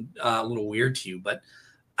might sound a little weird to you, but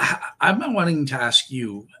I'm wanting to ask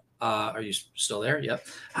you, are you still there? Yep.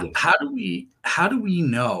 Yes. How do we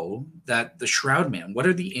know that the Shroud Man, what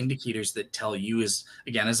are the indicators that tell you, as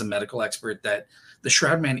a medical expert, that the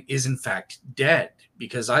Shroud Man is in fact dead?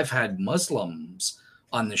 Because I've had Muslims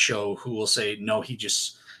on the show who will say, no, he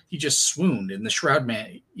just swooned, and the Shroud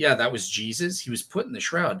Man, yeah, that was Jesus. He was put in the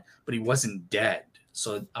shroud, but he wasn't dead.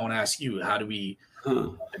 So I want to ask you, how do we Huh.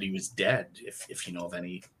 know that he was dead, if you know of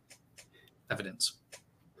any evidence?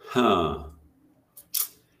 Huh.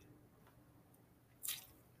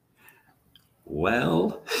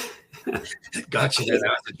 Well, Gotcha. That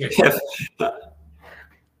was a trick. if,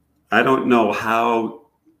 I don't know how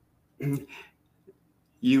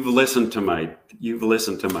you've listened to my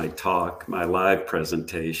talk, my live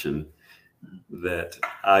presentation, that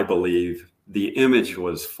I believe the image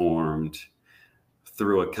was formed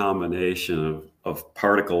through a combination of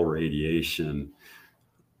particle radiation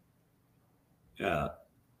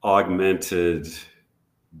augmented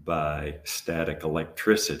by static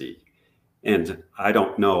electricity. And I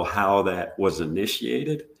don't know how that was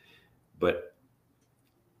initiated, but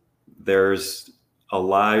there's a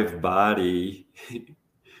live body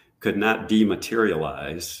could not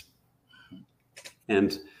dematerialize.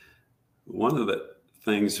 And one of the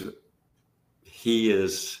things he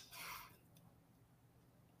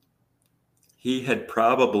had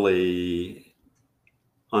probably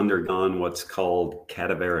undergone what's called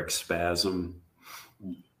cadaveric spasm.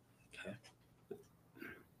 Okay.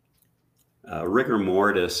 Rigor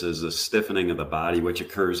mortis is a stiffening of the body which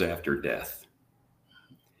occurs after death.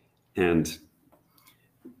 And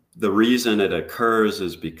the reason it occurs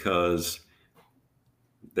is because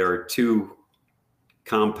there are two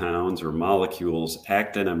compounds or molecules,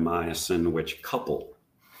 actin and myosin, which couple.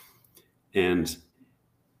 And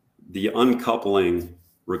the uncoupling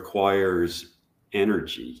requires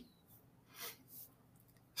energy.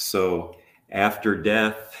 So after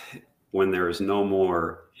death, when there is no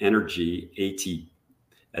more energy,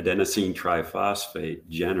 adenosine triphosphate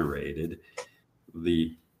generated,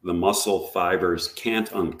 the muscle fibers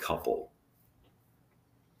can't uncouple.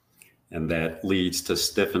 And that leads to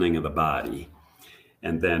stiffening of the body.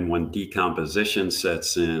 And then when decomposition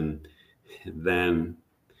sets in, then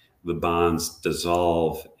the bonds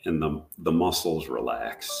dissolve and the muscles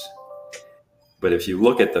relax. But if you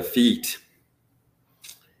look at the feet,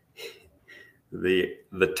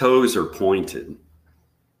 the toes are pointed,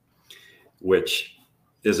 which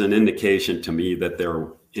is an indication to me that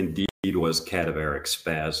there indeed was cadaveric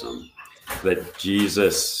spasm, that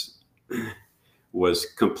Jesus was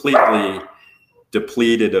completely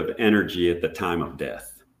depleted of energy at the time of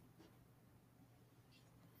death.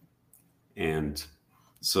 And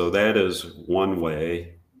so that is one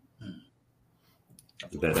way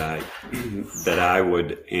that I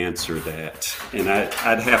would answer that. And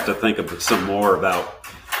I'd have to think of some more about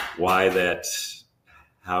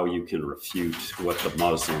how you can refute what the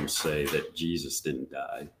Muslims say, that Jesus didn't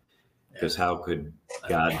die. Because how could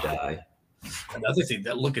God die? Another thing,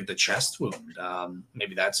 that look at the chest wound.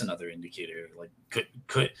 Maybe that's another indicator. Like,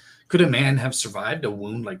 could a man have survived a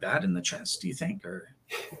wound like that in the chest, do you think? Or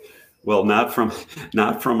well, not from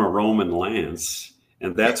a Roman lance,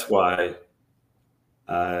 and that's why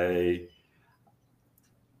I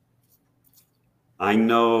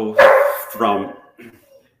know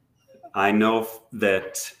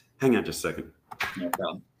that. Hang on just a second. no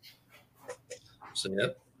problem. So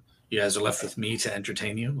yep, you guys are left with me to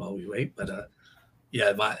entertain you while we wait. But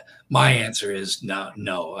yeah, my answer is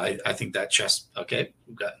no. I think that chest. Okay,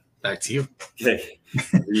 we've got back to you. Okay.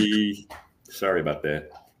 Sorry about that.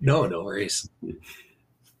 No worries.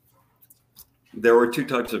 There were two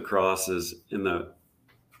types of crosses in the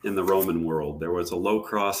Roman world. There was a low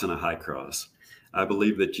cross and a high cross. I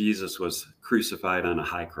believe that Jesus was crucified on a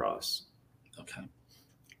high cross. Okay.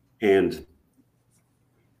 And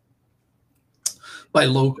by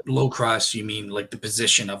low cross, you mean like the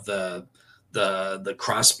position of the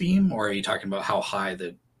cross beam, or are you talking about how high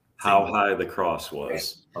the cross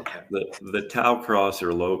was? Okay. The tau cross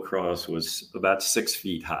or low cross was about 6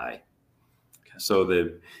 feet high. Okay. So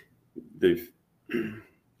the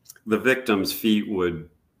victim's feet would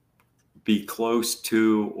be close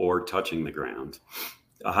to or touching the ground.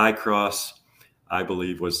 A high cross, I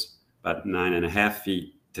believe, was about 9.5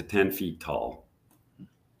 feet to 10 feet tall.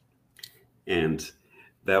 And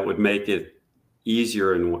that would make it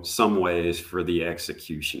easier in some ways for the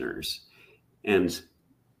executioners. And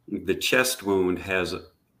the chest wound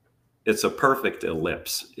it's a perfect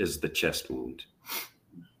ellipse, is the chest wound.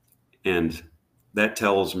 And that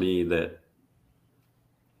tells me that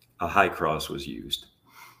a high cross was used,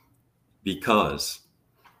 because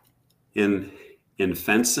in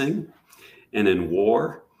fencing and in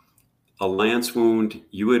war, a lance wound,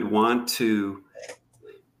 you would want to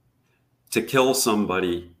kill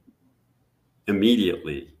somebody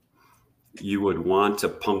immediately. You would want to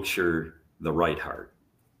puncture the right heart.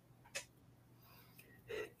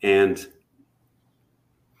 And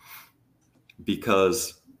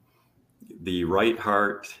because the right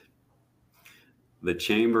heart the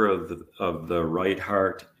chamber of the right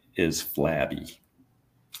heart is flabby.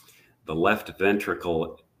 The left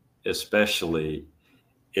ventricle especially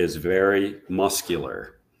is very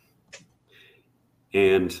muscular.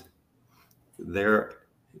 And there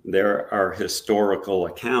are historical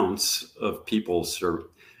accounts of people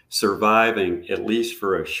surviving, at least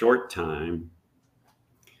for a short time,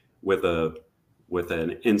 with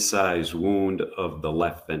an incised wound of the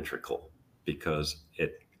left ventricle, because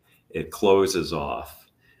it closes off.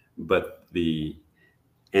 But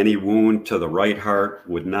any wound to the right heart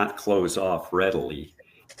would not close off readily.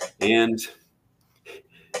 And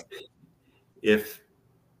if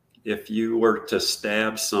you were to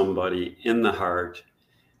stab somebody in the heart,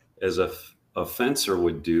 as a fencer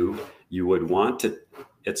would do, you would want to,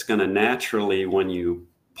 it's going to naturally, when you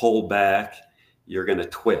pull back, you're going to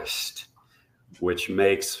twist, which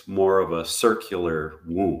makes more of a circular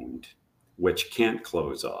wound, which can't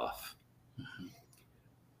close off.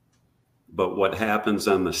 But what happens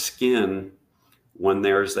on the skin, when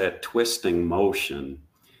there's that twisting motion,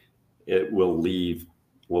 it will leave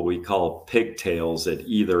what we call pigtails at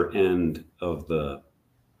either end of the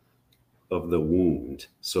wound.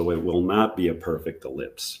 So it will not be a perfect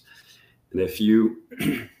ellipse. And if you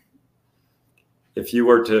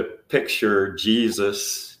were to picture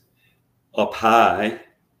Jesus up high,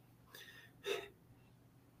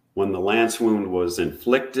 when the lance wound was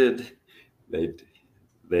inflicted,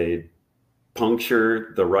 they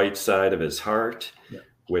puncture the right side of his heart,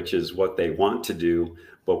 which is what they want to do.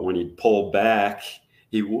 But when he'd pull back,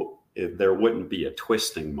 there wouldn't be a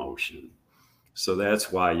twisting motion. So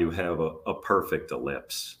that's why you have a perfect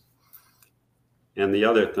ellipse. And the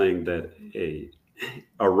other thing that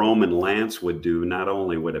a Roman lance would do, not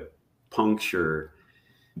only would it puncture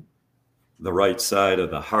the right side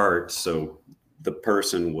of the heart, so the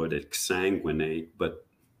person would exsanguinate, but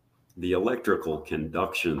the electrical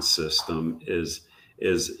conduction system is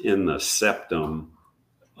in the septum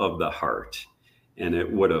of the heart, and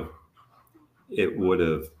it would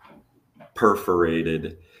have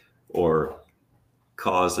perforated or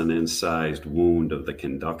caused an incised wound of the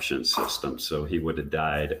conduction system. So he would have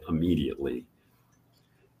died immediately,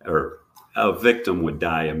 or a victim would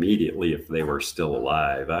die immediately if they were still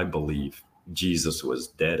alive. I believe Jesus was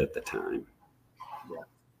dead at the time.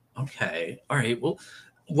 Yeah. Okay. All right. Well,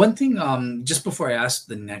 one thing, just before I ask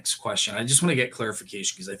the next question, I just want to get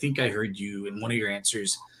clarification, because I think I heard you in one of your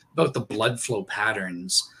answers about the blood flow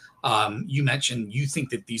patterns. You mentioned you think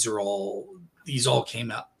that these all came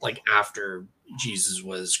out like after Jesus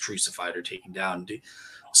was crucified or taken down.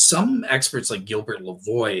 Some experts like Gilbert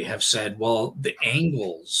Lavoie have said, well, the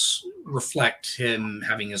angles reflect him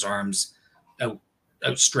having his arms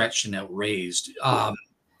outstretched and outraised. And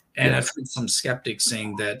I've heard some skeptics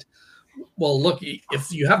saying that, well, look,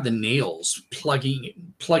 if you have the nails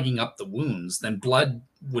plugging up the wounds, then blood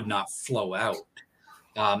would not flow out.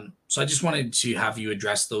 So I just wanted to have you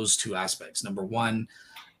address those two aspects. Number one,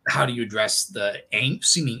 how do you address the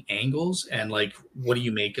seeming angles, and like, what do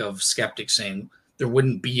you make of skeptics saying there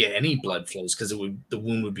wouldn't be any blood flows because the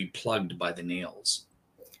wound would be plugged by the nails?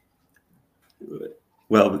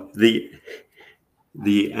 Well,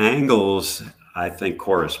 the angles, I think,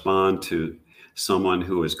 correspond to someone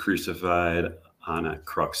who was crucified on a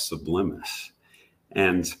crux sublimis.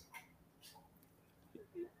 And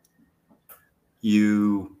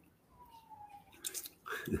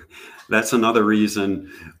that's another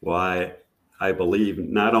reason why I believe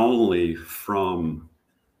not only from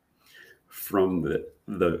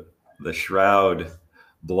the shroud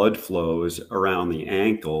blood flows around the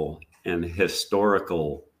ankle and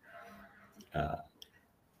historical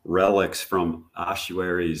relics from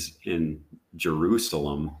ossuaries in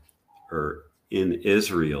Jerusalem or in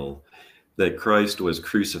Israel, that Christ was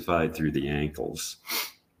crucified through the ankles.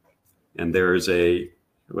 And there's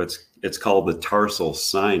it's called the tarsal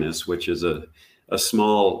sinus, which is a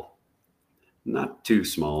small, not too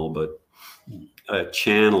small, but a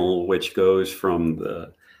channel which goes from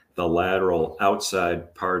the lateral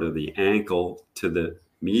outside part of the ankle to the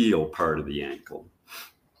medial part of the ankle.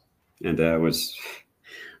 And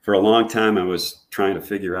for a long time, I was trying to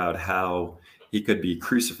figure out how he could be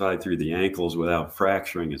crucified through the ankles without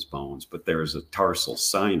fracturing his bones, but there's a tarsal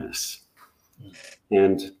sinus.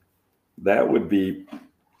 And that would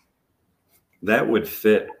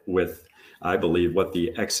fit with, I believe, what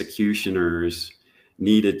the executioners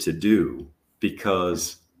needed to do,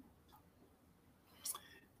 because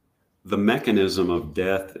the mechanism of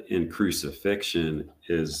death in crucifixion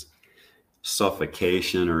is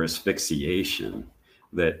suffocation or asphyxiation,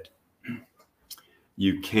 that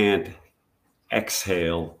you can't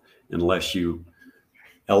exhale unless you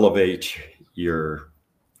elevate your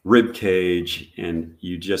rib cage, and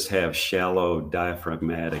you just have shallow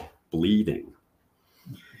diaphragmatic bleeding.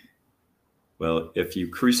 Well, if you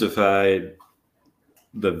crucified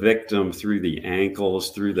the victim through the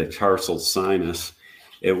ankles, through the tarsal sinus,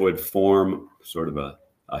 it would form sort of a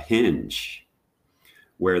hinge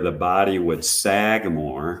where the body would sag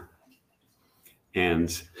more.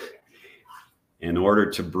 And in order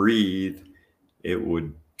to breathe, it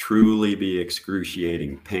would truly be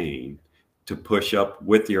excruciating pain to push up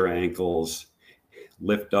with your ankles,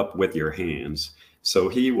 lift up with your hands. So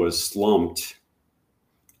he was slumped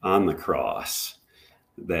on the cross,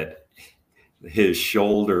 that his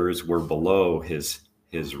shoulders were below his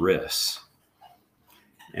wrists.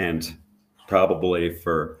 And probably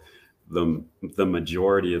for the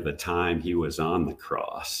majority of the time he was on the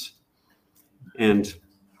cross. And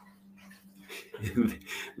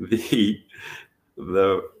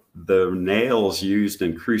the nails used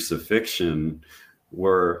in crucifixion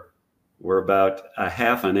were about a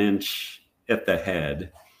half an inch at the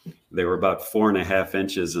head. They were about 4.5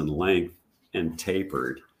 inches in length and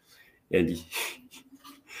tapered. And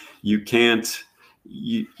you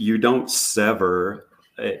don't sever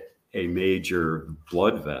a major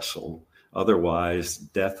blood vessel. Otherwise,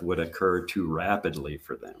 death would occur too rapidly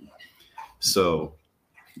for them. So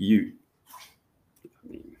you're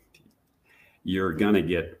going to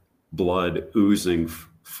get blood oozing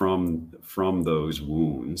from those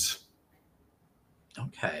wounds.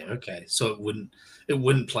 Okay. So it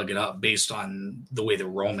wouldn't plug it up based on the way the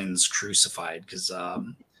Romans crucified, because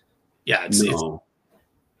No.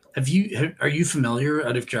 Are you familiar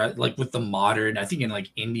like with the modern, I think in like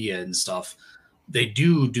India and stuff, they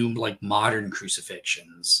do like modern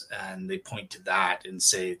crucifixions, and they point to that and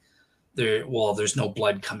say there's no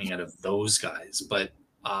blood coming out of those guys. But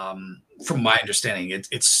from my understanding,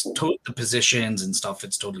 the positions and stuff,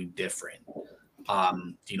 it's totally different.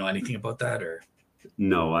 Do you know anything about that, or?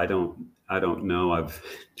 No, I don't know.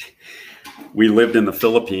 We lived in the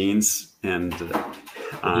Philippines, and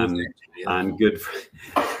on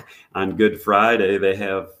Good Friday they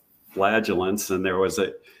have flagellants, and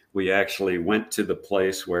we actually went to the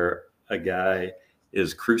place where a guy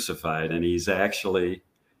is crucified, and he's actually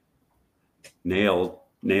nailed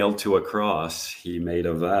to a cross. He made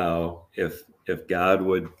a vow, if God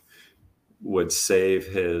would save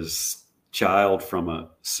his child from a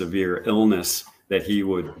severe illness, that he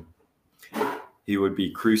would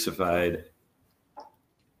be crucified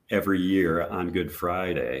every year on Good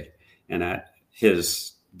Friday. And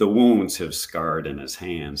the wounds have scarred in his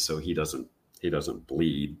hands, so he doesn't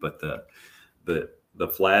bleed, but the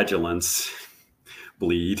flagellants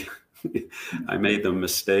bleed. I made the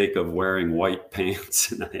mistake of wearing white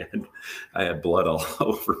pants, and I had blood all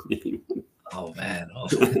over me. Oh man.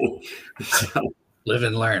 So, live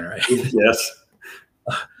and learn, right? Yes.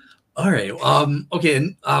 All right. Okay.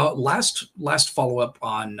 And last follow up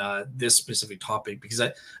on this specific topic, because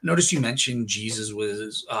I noticed you mentioned Jesus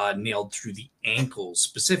was nailed through the ankles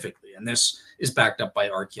specifically, and this is backed up by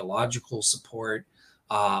archaeological support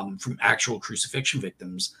from actual crucifixion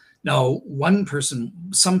victims. Now,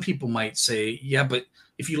 some people might say, yeah, but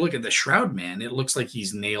if you look at the Shroud Man, it looks like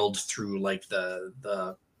he's nailed through like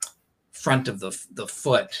the front of the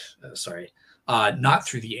foot. Not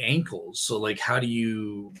through the ankles. So like, how do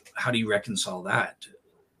you reconcile that?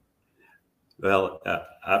 Well,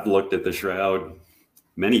 I've looked at the shroud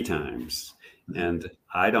many times, and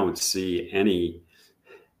I don't see any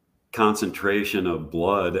concentration of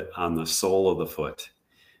blood on the sole of the foot.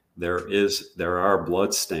 There are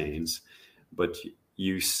blood stains, but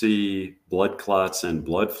you see blood clots and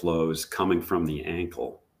blood flows coming from the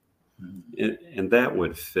ankle. And that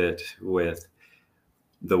would fit with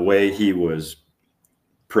the way he was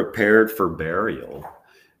prepared for burial.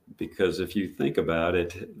 Because if you think about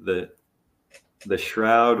it, the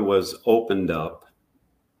shroud was opened up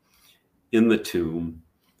in the tomb.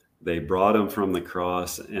 They brought him from the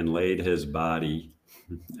cross and laid his body.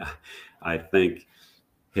 I think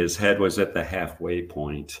his head was at the halfway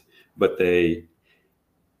point, but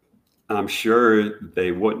I'm sure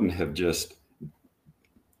they wouldn't have just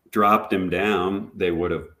dropped him down. They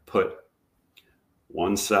would have put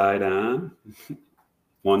one side on,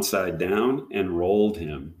 one side down, and rolled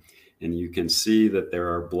him. And you can see that there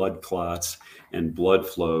are blood clots and blood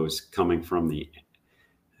flows coming from the,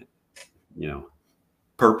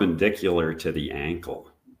 perpendicular to the ankle.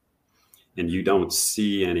 And you don't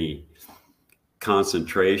see any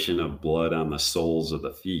concentration of blood on the soles of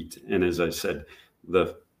the feet. And as I said,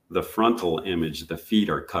 the frontal image, the feet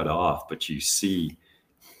are cut off, but you see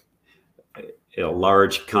a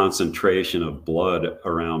large concentration of blood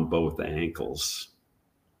around both ankles.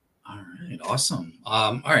 All right. Awesome.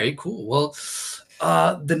 All right, cool. Well,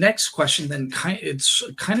 the next question then it's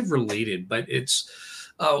kind of related, but it's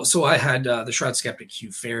so I had the Shroud skeptic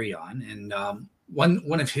Hugh Ferry on, and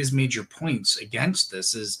one of his major points against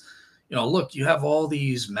this is, look, you have all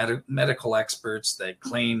these medical experts that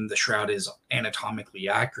claim the shroud is anatomically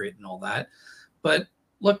accurate and all that, but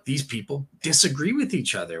look, these people disagree with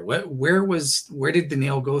each other. Where did the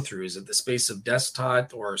nail go through? Is it the space of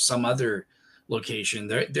Destot or some other location?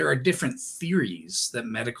 There are different theories that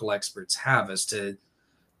medical experts have as to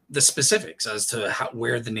the specifics, as to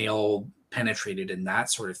where the nail penetrated and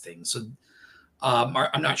that sort of thing. So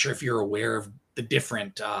I'm not sure if you're aware of the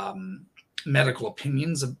different medical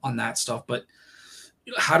opinions on that stuff, but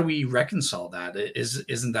how do we reconcile that?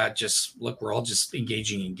 Isn't that just, look, we're all just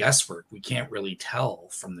engaging in guesswork? We can't really tell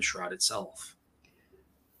from the shroud itself.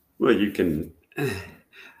 Well, you can,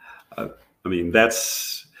 I mean,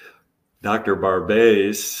 that's Dr.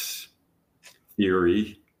 Barbet's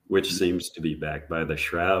theory, which seems to be backed by the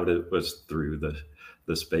shroud. It was through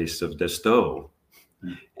the space of Destot,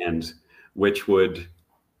 and which would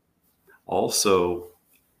also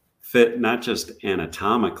fit not just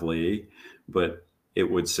anatomically, but it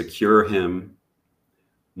would secure him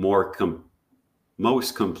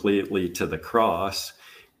most completely to the cross,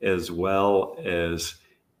 as well as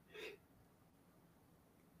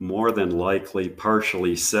more than likely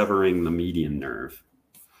partially severing the median nerve.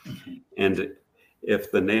 And if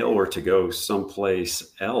the nail were to go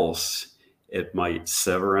someplace else, it might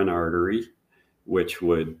sever an artery, which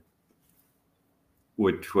would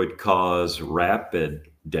cause rapid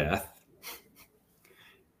death.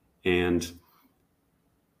 And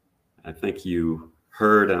I think you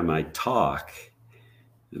heard on my talk,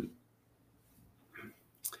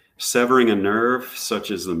 severing a nerve such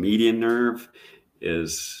as the median nerve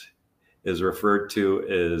is referred to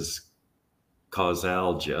as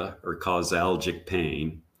causalgia or causalgic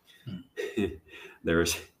pain.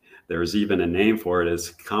 There's even a name for it as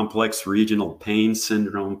complex regional pain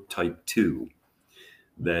syndrome type 2,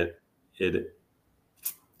 that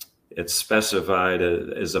it's specified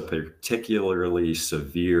as a particularly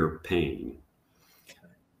severe pain.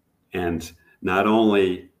 And not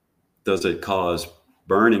only does it cause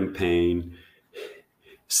burning pain,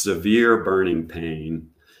 severe burning pain,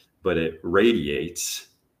 but it radiates.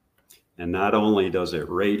 And not only does it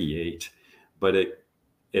radiate, but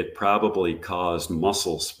it probably caused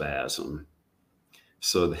muscle spasm.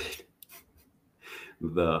 So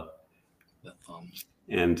the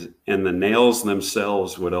nails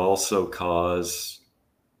themselves would also cause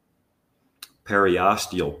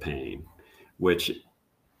periosteal pain, which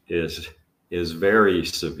is very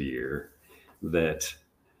severe, that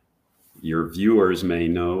your viewers may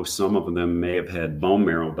know. Some of them may have had bone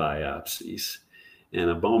marrow biopsies, and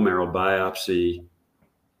a bone marrow biopsy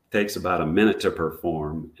takes about a minute to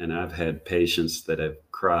perform. And I've had patients that have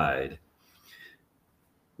cried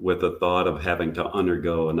with the thought of having to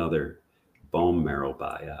undergo another bone marrow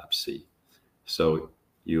biopsy. So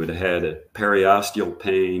you would have had a periosteal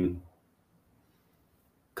pain,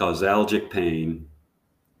 causalgic pain,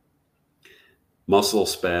 muscle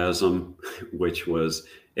spasm, which was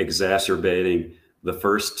exacerbating the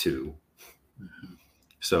first two.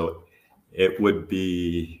 So it would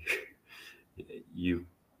be, you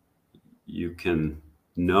can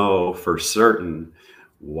know for certain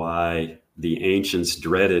why the ancients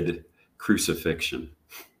dreaded crucifixion.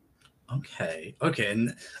 Okay.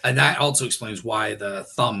 And that also explains why the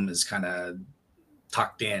thumb is kind of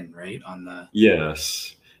tucked in, right? On the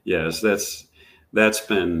Yes, that's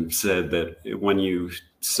been said, that when you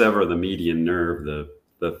sever the median nerve,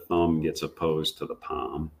 the thumb gets opposed to the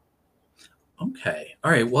palm. Okay.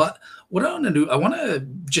 All right. Well, what I want to do, I want to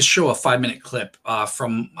just show a 5-minute clip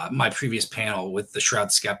from my previous panel with the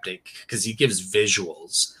Shroud skeptic, because he gives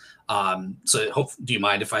visuals. So do you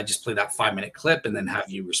mind if I just play that 5-minute clip and then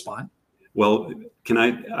have you respond? Well,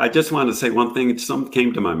 I just want to say one thing. Something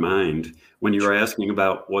came to my mind when you were asking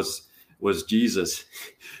about was Jesus,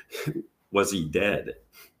 was he dead?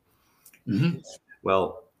 Mm-hmm.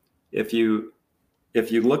 Well, if you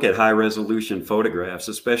look at high resolution photographs,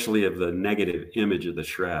 especially of the negative image of the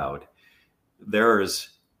shroud, there is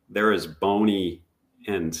bony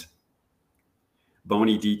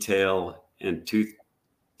detail and tooth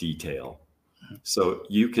detail. So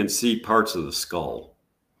you can see parts of the skull.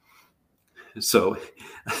 So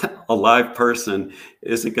a live person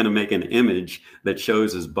isn't going to make an image that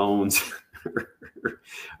shows his bones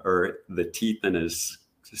or the teeth in his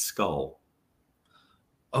skull.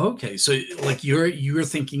 Okay, so like you're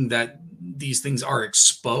thinking that these things are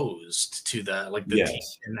exposed to the Yes.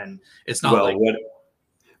 teeth, and then it's not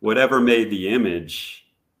whatever made the image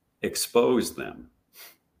expose them.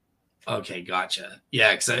 Okay, gotcha.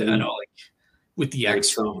 Yeah, because I know, like with the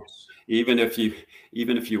X. So even if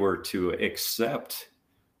you were to accept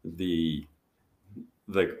the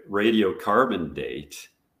radiocarbon date,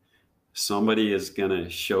 somebody is going to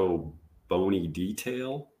show bony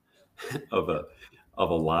detail of a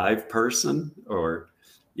live person, or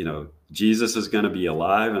Jesus is going to be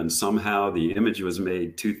alive, and somehow the image was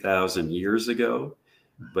made 2,000 years ago,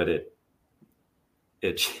 but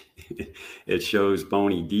it shows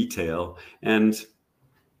bony detail. And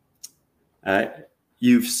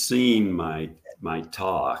you've seen my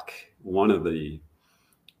talk. One of the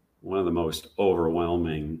most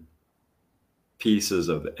overwhelming pieces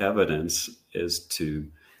of evidence as to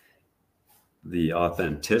the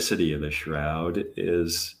authenticity of the shroud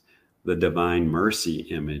is the Divine Mercy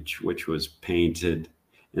image, which was painted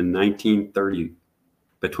in between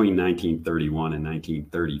 1931 and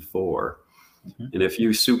 1934. Mm-hmm. And if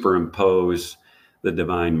you superimpose the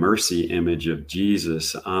Divine Mercy image of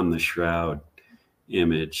Jesus on the shroud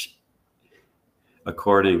image,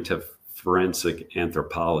 according to forensic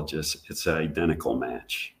anthropologists, it's an identical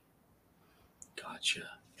match. Gotcha.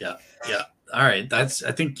 Yeah. All right. I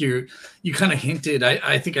think you kind of hinted.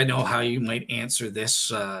 I think I know how you might answer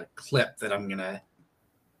this clip that I'm going to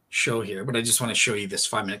show here, but I just want to show you this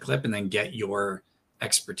 5-minute clip and then get your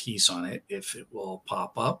expertise on it, if it will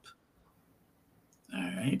pop up. All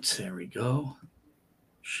right. There we go.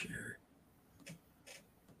 Share.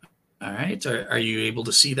 All right. Are you able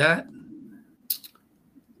to see that?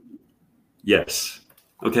 Yes.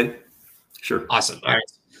 Okay. Sure. Awesome. All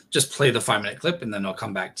right. Just play the 5-minute clip and then I'll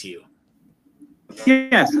come back to you.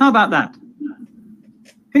 Yes. How about that?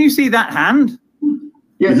 Can you see that hand?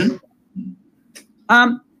 Yes.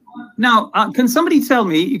 Mm-hmm. Now, can somebody tell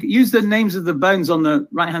me, you use the names of the bones on the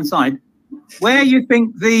right-hand side, where you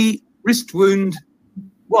think the wrist wound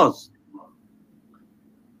was?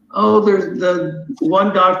 Oh, there's the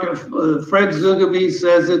one doctor, Fred Zugaby,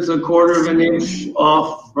 says it's 1/4 of an inch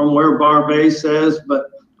off from where Barbet says,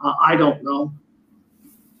 but I don't know.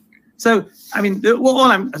 So, I mean, all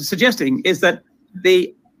I'm suggesting is that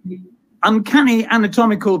the uncanny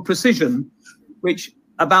anatomical precision, which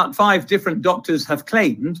about 5 different doctors have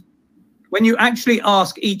claimed, when you actually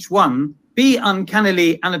ask each one, be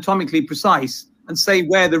uncannily anatomically precise and say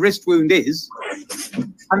where the wrist wound is,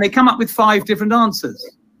 and they come up with 5 different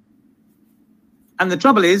answers. And the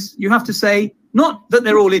trouble is, you have to say, not that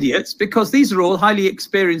they're all idiots, because these are all highly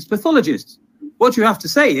experienced pathologists. What you have to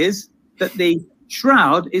say is that the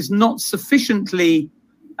shroud is not sufficiently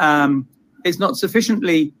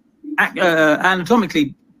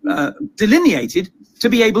anatomically delineated to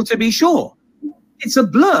be able to be sure. It's a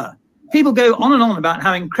blur. People go on and on about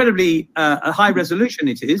how incredibly a high resolution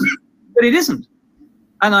it is, but it isn't.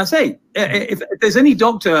 And I say, if there's any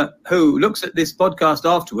doctor who looks at this podcast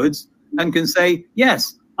afterwards and can say,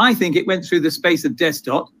 yes, I think it went through the space of death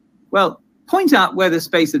dot, well, point out where the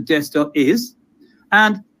space of death dot is,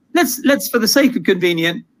 and let's for the sake of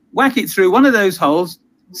convenience, whack it through one of those holes.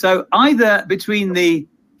 So either between the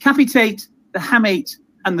capitate, the hamate,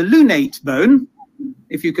 and the lunate bone,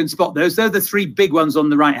 if you can spot those, they're the 3 big ones on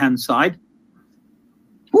the right-hand side.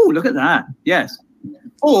 Oh, look at that! Yes,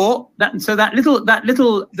 or that. So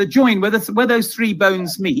the join where those 3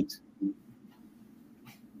 bones meet,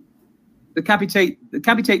 the capitate, the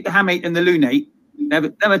hamate, and the lunate.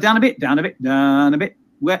 They were down a bit, down a bit, down a bit.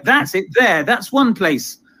 That's it. There. That's one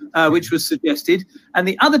place which was suggested, and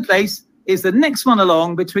the other place is the next one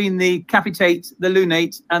along between the capitate, the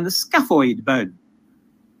lunate, and the scaphoid bone.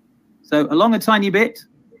 So along a tiny bit,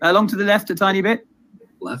 along to the left a tiny bit.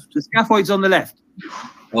 Left. The scaphoid's on the left.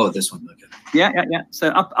 Oh, this one. Okay. Yeah. So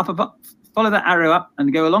up. Follow that arrow up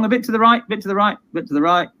and go along a bit to the right, bit to the right, bit to the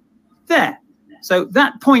right. There. So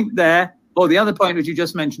that point there, or the other point which you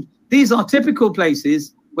just mentioned, these are typical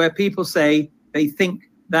places where people say they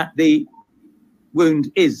think that the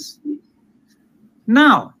wound is.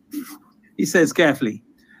 Now, he says carefully,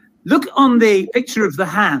 look on the picture of the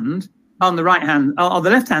hand on the right hand, on the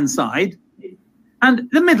left hand side, and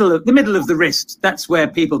the middle of the wrist. That's where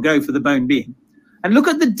people go for the bone being. And look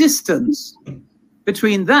at the distance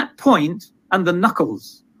between that point and the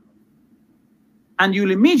knuckles. And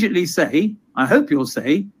you'll immediately say, I hope you'll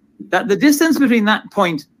say, that the distance between that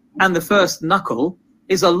point and the first knuckle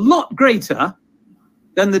is a lot greater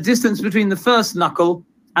than the distance between the first knuckle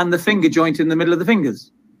and the finger joint in the middle of the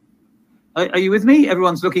fingers. Are you with me?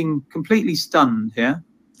 Everyone's looking completely stunned here.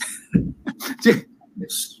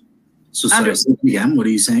 So sorry, again, what are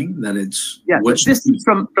you saying? That it's which distance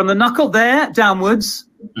from the knuckle there downwards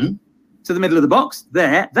to the middle of the box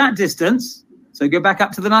there, that distance. So go back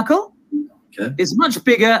up to the knuckle, Okay. It's much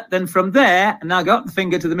bigger than from there, and now go up the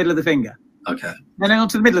finger to the middle of the finger. Okay. And then on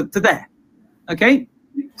to the middle, to there. Okay?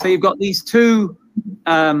 So you've got these two,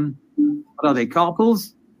 what are they,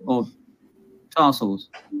 carpals or tarsals?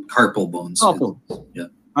 Carpal bones. Carpal. Yeah.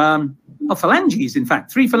 Phalanges, in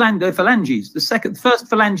fact. Phalanges. The first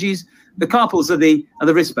phalanges, the carpals are the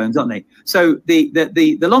wrist bones, aren't they? So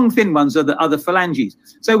the long thin ones are the phalanges.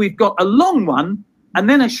 So we've got a long one and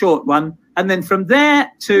then a short one, and then from there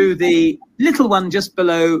to the little one just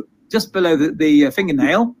below the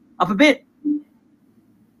fingernail, up a bit,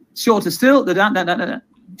 shorter still,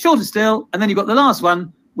 shorter still, and then you've got the last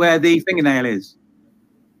one where the fingernail is.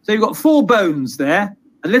 So you've got 4 bones there,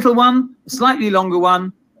 a little one, a slightly longer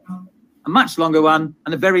one, a much longer one,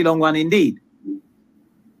 and a very long one indeed.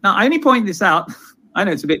 Now, I only point this out, I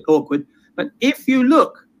know it's a bit awkward, but if you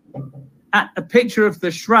look at a picture of the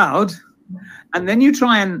shroud, and then you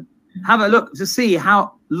try and have a look to see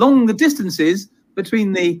how long the distance is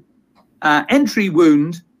between the entry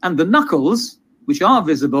wound and the knuckles, which are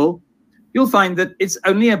visible, you'll find that it's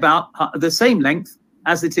only about the same length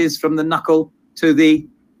as it is from the knuckle to the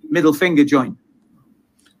middle finger joint.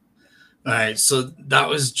 All right, so that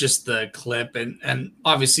was just the clip, and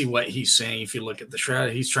obviously what he's saying, if you look at the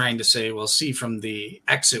shroud, he's trying to say, well, see, from the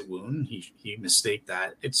exit wound, he mistake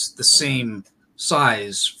that. It's the same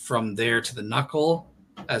size from there to the knuckle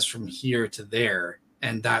as from here to there,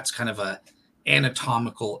 and that's kind of a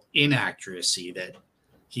anatomical inaccuracy that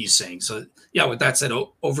he's saying. So yeah, with that said,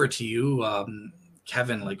 over to you,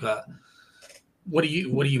 Kevin. Like, what do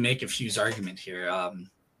you make of Hugh's argument here?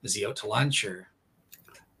 Is he out to lunch or?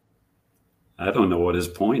 I don't know what his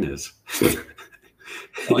point is.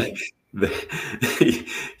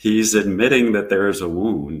 He's admitting that there is a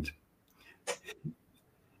wound.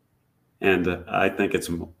 And I think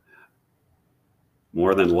it's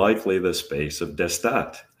more than likely the space of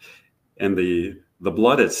destat. And the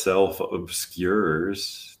blood itself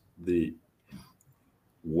obscures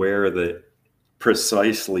where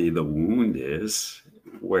precisely the wound is,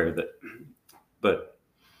 but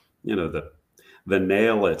you know, the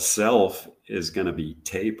nail itself is going to be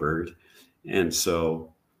tapered. And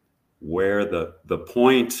so where the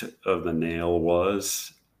point of the nail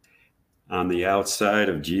was on the outside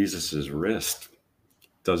of Jesus's wrist,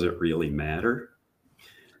 does it really matter?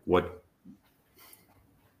 Go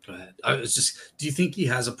ahead. I was just, do you think he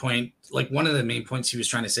has a point? Like, one of the main points he was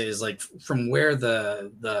trying to say is, like, from where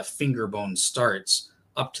the finger bone starts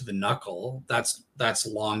up to the knuckle, that's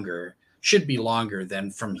longer, should be longer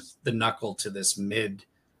than from the knuckle to this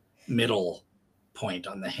middle point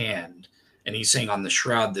on the hand. And he's saying on the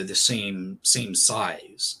shroud they're the same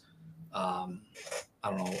size. I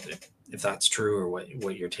don't know if that's true, or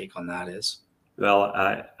what your take on that is. Well,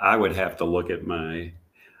 I would have to look at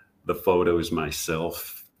the photos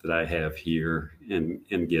myself that I have here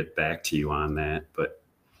and get back to you on that. But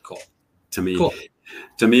cool. To me,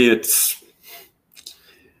 it's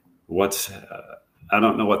I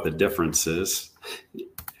don't know what the difference is.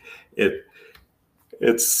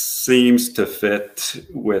 It seems to fit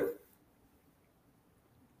with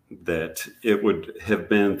that it would have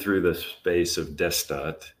been through the space of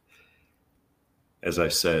destat. As I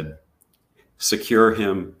said, secure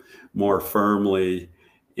him more firmly,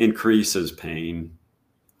 increases pain.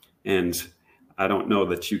 And I don't know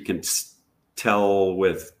that you can tell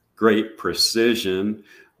with great precision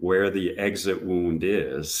where the exit wound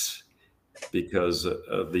is because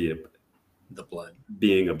of the blood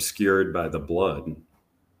being obscured by the blood.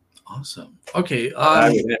 Awesome. Okay.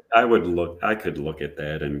 I could look at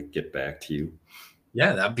that and get back to you.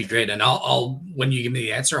 Yeah, that'd be great. And I'll when you give me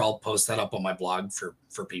the answer, I'll post that up on my blog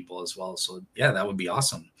for people as well. So yeah, that would be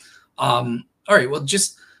awesome. All right. Well,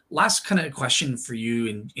 just last kind of question for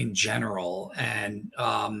you in general. And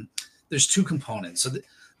there's 2 components. So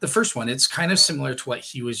the first one, it's kind of similar to what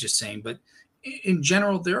he was just saying, but in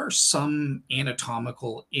general, there are some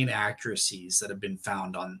anatomical inaccuracies that have been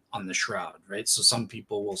found on the shroud, right? So some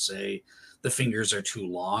people will say the fingers are too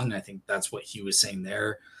long. I think that's what he was saying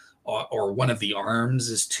there. Or one of the arms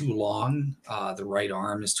is too long. The right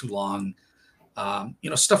arm is too long.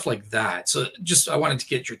 Stuff like that. So just, I wanted to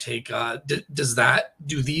get your take.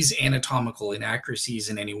 Do these anatomical inaccuracies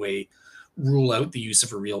in any way rule out the use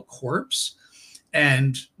of a real corpse?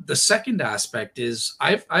 And the second aspect is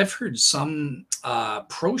I've heard some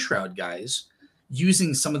pro shroud guys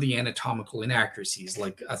using some of the anatomical inaccuracies,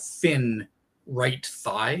 like a thin right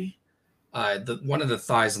thigh. One of the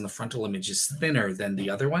thighs on the frontal image is thinner than the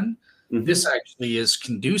other one. Mm-hmm. This actually is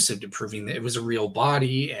conducive to proving that it was a real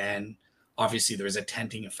body, and obviously there was a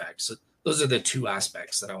tenting effect. So those are the 2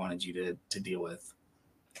 aspects that I wanted you to deal with.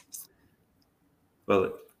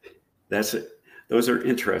 Well, That's it. Those are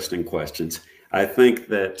interesting questions. I think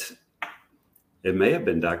that it may have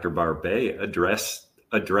been Dr. Barbet address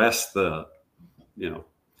the, the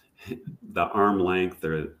arm length,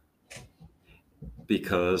 or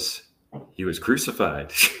because he was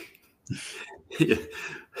crucified.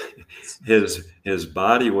 his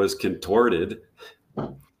body was contorted,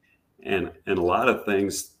 and a lot of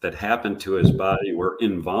things that happened to his body were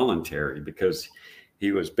involuntary, because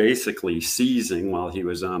he was basically seizing while he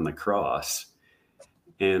was on the cross.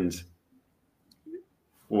 And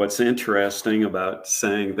what's interesting about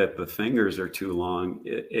saying that the fingers are too long,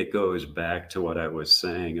 it goes back to what I was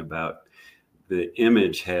saying about the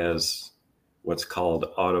image has what's called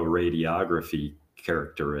autoradiography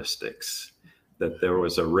characteristics, that there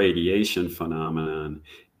was a radiation phenomenon,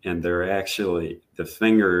 and the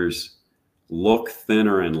fingers look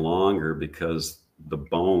thinner and longer because the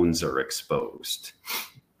bones are exposed.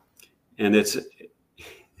 And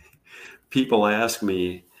people ask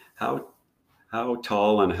me, how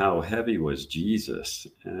tall and how heavy was Jesus?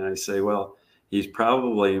 And I say, well, he's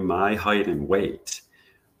probably my height and weight,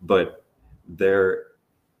 but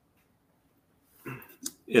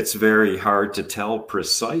it's very hard to tell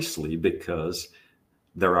precisely because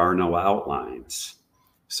there are no outlines.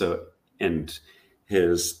 So, and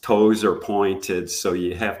his toes are pointed, so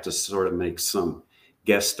you have to sort of make some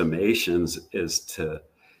guesstimations as to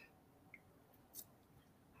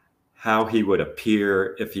how he would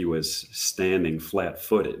appear if he was standing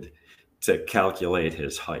flat-footed to calculate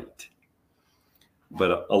his height.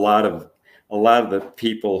 But a lot of the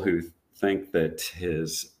people who think that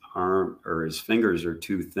his arm or his fingers are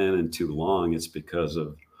too thin and too long, it's because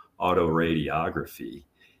of autoradiography.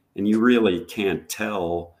 And you really can't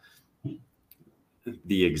tell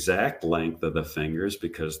the exact length of the fingers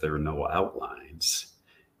because there are no outlines.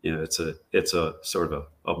 It's a sort of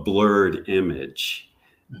a blurred image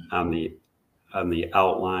on the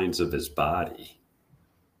outlines of his body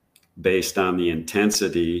based on the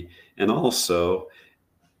intensity. And also,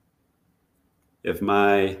 if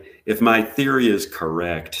my theory is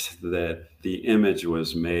correct that the image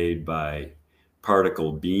was made by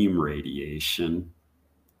particle beam radiation,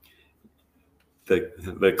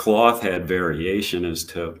 the cloth had variation as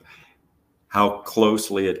to how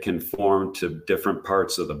closely it conformed to different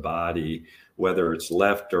parts of the body, whether it's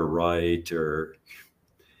left or right, or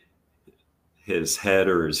his head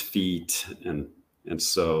or his feet. And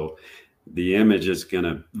so the image is going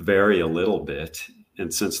to vary a little bit.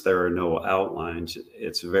 And since there are no outlines,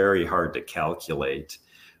 it's very hard to calculate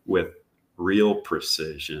with real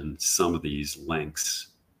precision some of these lengths,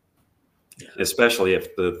 especially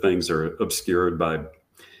if the things are obscured by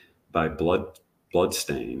blood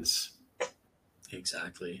stains.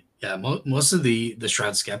 Exactly. Yeah. Most of the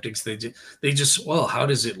Shroud skeptics, they just, well, how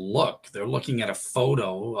does it look? They're looking at a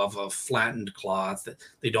photo of a flattened cloth.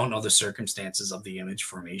 They don't know the circumstances of the image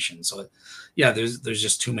formation. So yeah, there's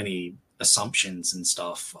just too many assumptions and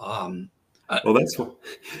stuff. Well, that's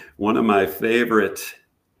one of my favorite.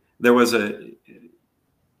 There was a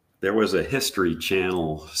History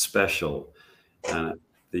Channel special.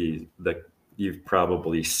 You've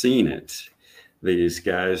probably seen it. These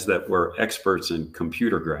guys that were experts in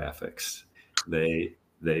computer graphics, they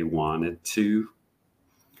wanted to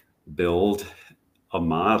build a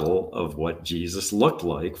model of what Jesus looked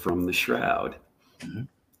like from the shroud. Mm-hmm.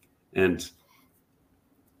 And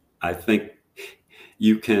I think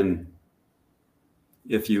you can,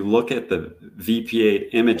 if you look at the VP8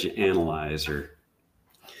 image analyzer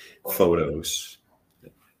photos,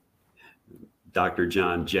 Dr.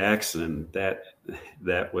 John Jackson,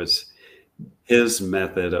 that was his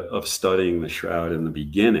method of studying the shroud in the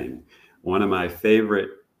beginning. One of my favorite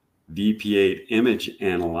VP8 image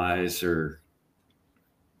analyzer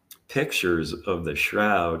pictures of the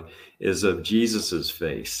shroud is of Jesus's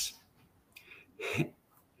face.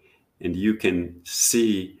 And you can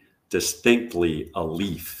see distinctly a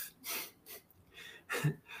leaf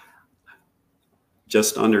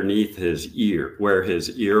just underneath his ear, where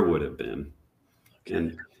his ear would have been.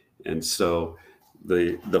 Okay. And so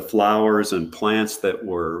the flowers and plants that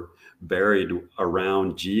were buried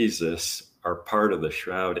around Jesus are part of the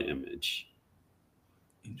shroud image.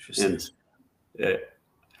 Interesting. And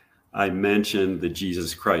I mentioned the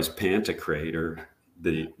Jesus Christ Pantocrator.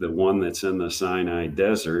 The one that's in the Sinai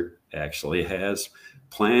Desert actually has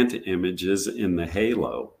plant images in the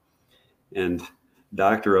halo. And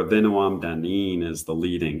Dr. Avinoam Danin is the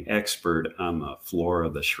leading expert on the flora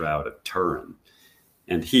of the Shroud of Turin.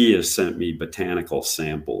 And he has sent me botanical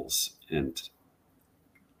samples, and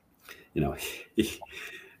the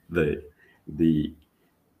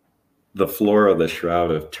flora of the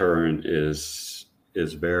Shroud of Turin is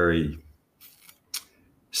is very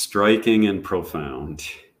striking and profound.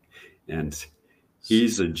 And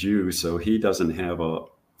he's a Jew, so he doesn't have a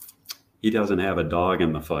dog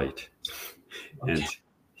in the fight. Okay. And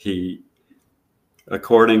he,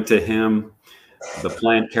 according to him, the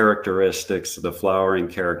plant characteristics, the flowering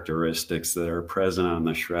characteristics that are present on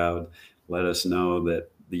the shroud let us know that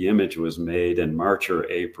the image was made in March or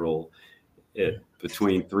April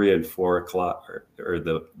between 3 and 4 o'clock, or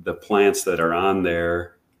the plants that are on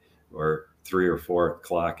there, or 3 or 4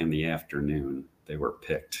 o'clock in the afternoon, they were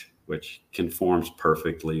picked, which conforms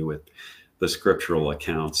perfectly with the scriptural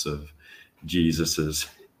accounts of Jesus's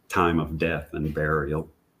time of death and burial.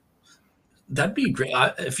 That'd be great.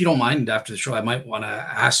 If you don't mind, after the show, I might want to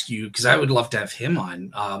ask you, because I would love to have him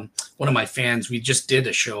on. One of my fans, we just did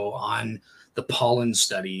a show on the pollen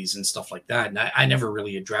studies and stuff like that. And I never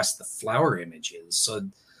really addressed the flower images. So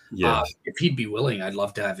Yes. if he'd be willing, I'd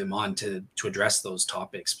love to have him on to address those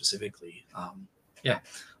topics specifically.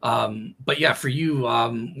 But yeah, for you,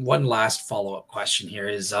 one last follow-up question here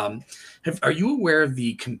is, are you aware of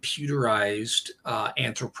the computerized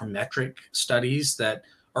anthropometric studies that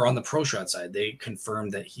are on the ProShot side? They confirm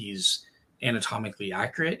that he's anatomically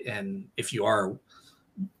accurate. And if you are,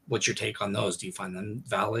 what's your take on those? Do you find them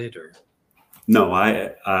valid or? No,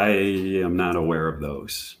 I am not aware of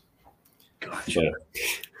those. Gotcha.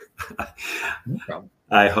 No problem.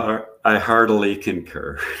 I heartily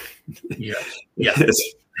concur. Yeah.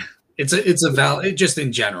 It's a valid, just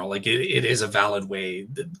in general, like it is a valid way.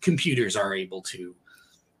 The computers are able to,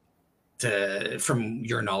 from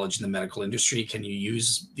your knowledge in the medical industry, can you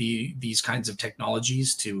use these kinds of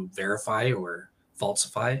technologies to verify or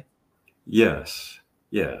falsify? Yes.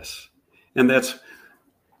 And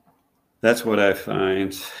that's what I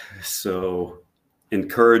find so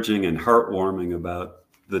encouraging and heartwarming about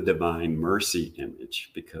the Divine Mercy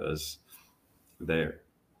image, because the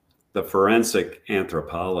forensic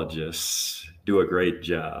anthropologists do a great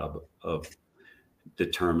job of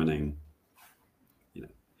determining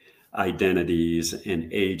identities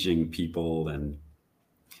and aging people, and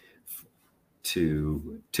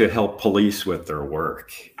to help police with their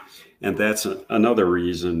work. And that's another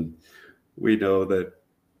reason we know that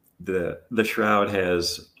the shroud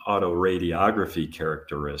has autoradiography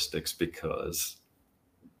characteristics, because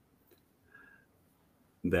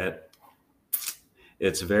that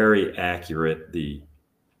it's very accurate, the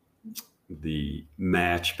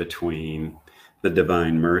match between the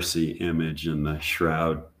Divine Mercy image and the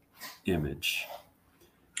shroud image.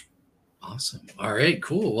 Awesome. All right,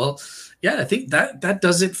 cool. Well, yeah, I think that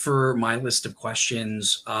does it for my list of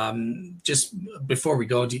questions. Just before we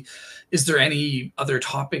go, is there any other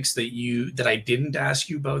topics that I didn't ask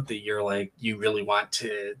you about that you're like you really want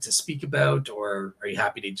to speak about, or are you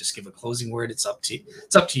happy to just give a closing word? It's up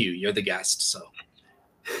to you. You're the guest, so.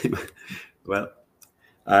 Well,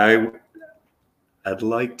 I'd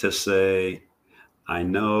like to say I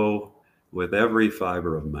know with every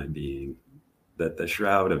fiber of my being that the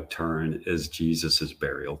Shroud of Turin is Jesus's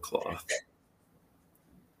burial cloth.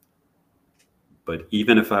 But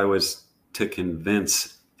even if I was to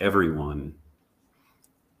convince everyone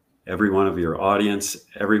of your audience,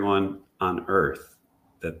 everyone on earth,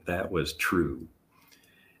 that was true,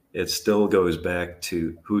 it still goes back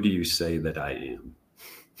to, who do you say that I am?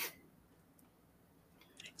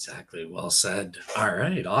 Exactly. Well said. All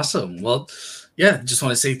right. Awesome. Well, yeah, just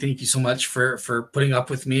want to say thank you so much for putting up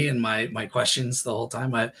with me and my questions the whole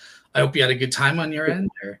time. I hope you had a good time on your end.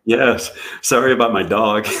 Or? Yes. Sorry about my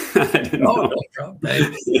dog. I didn't know. No problem.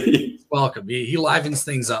 Hey, welcome. He livens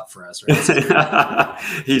things up for us, right?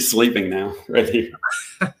 He's sleeping now, right here.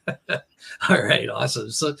 All right. Awesome.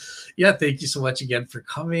 So yeah, thank you so much again for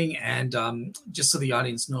coming. And just so the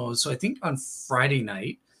audience knows, so I think on Friday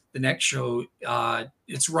night, the next show,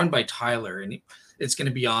 it's run by Tyler, and it's going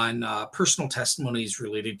to be on personal testimonies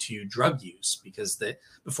related to drug use, because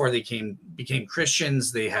before they became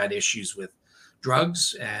Christians, they had issues with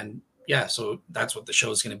drugs. And yeah, so that's what the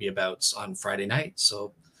show is going to be about on Friday night.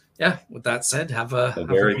 So yeah, with that said, have a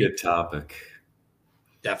very good topic.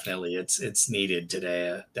 Definitely. It's needed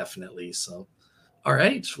today. Definitely. So, all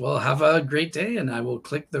right. Well, have a great day, and I will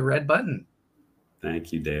click the red button.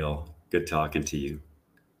 Thank you, Dale. Good talking to you.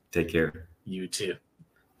 Take care. You too.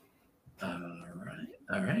 All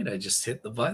right. I just hit the button.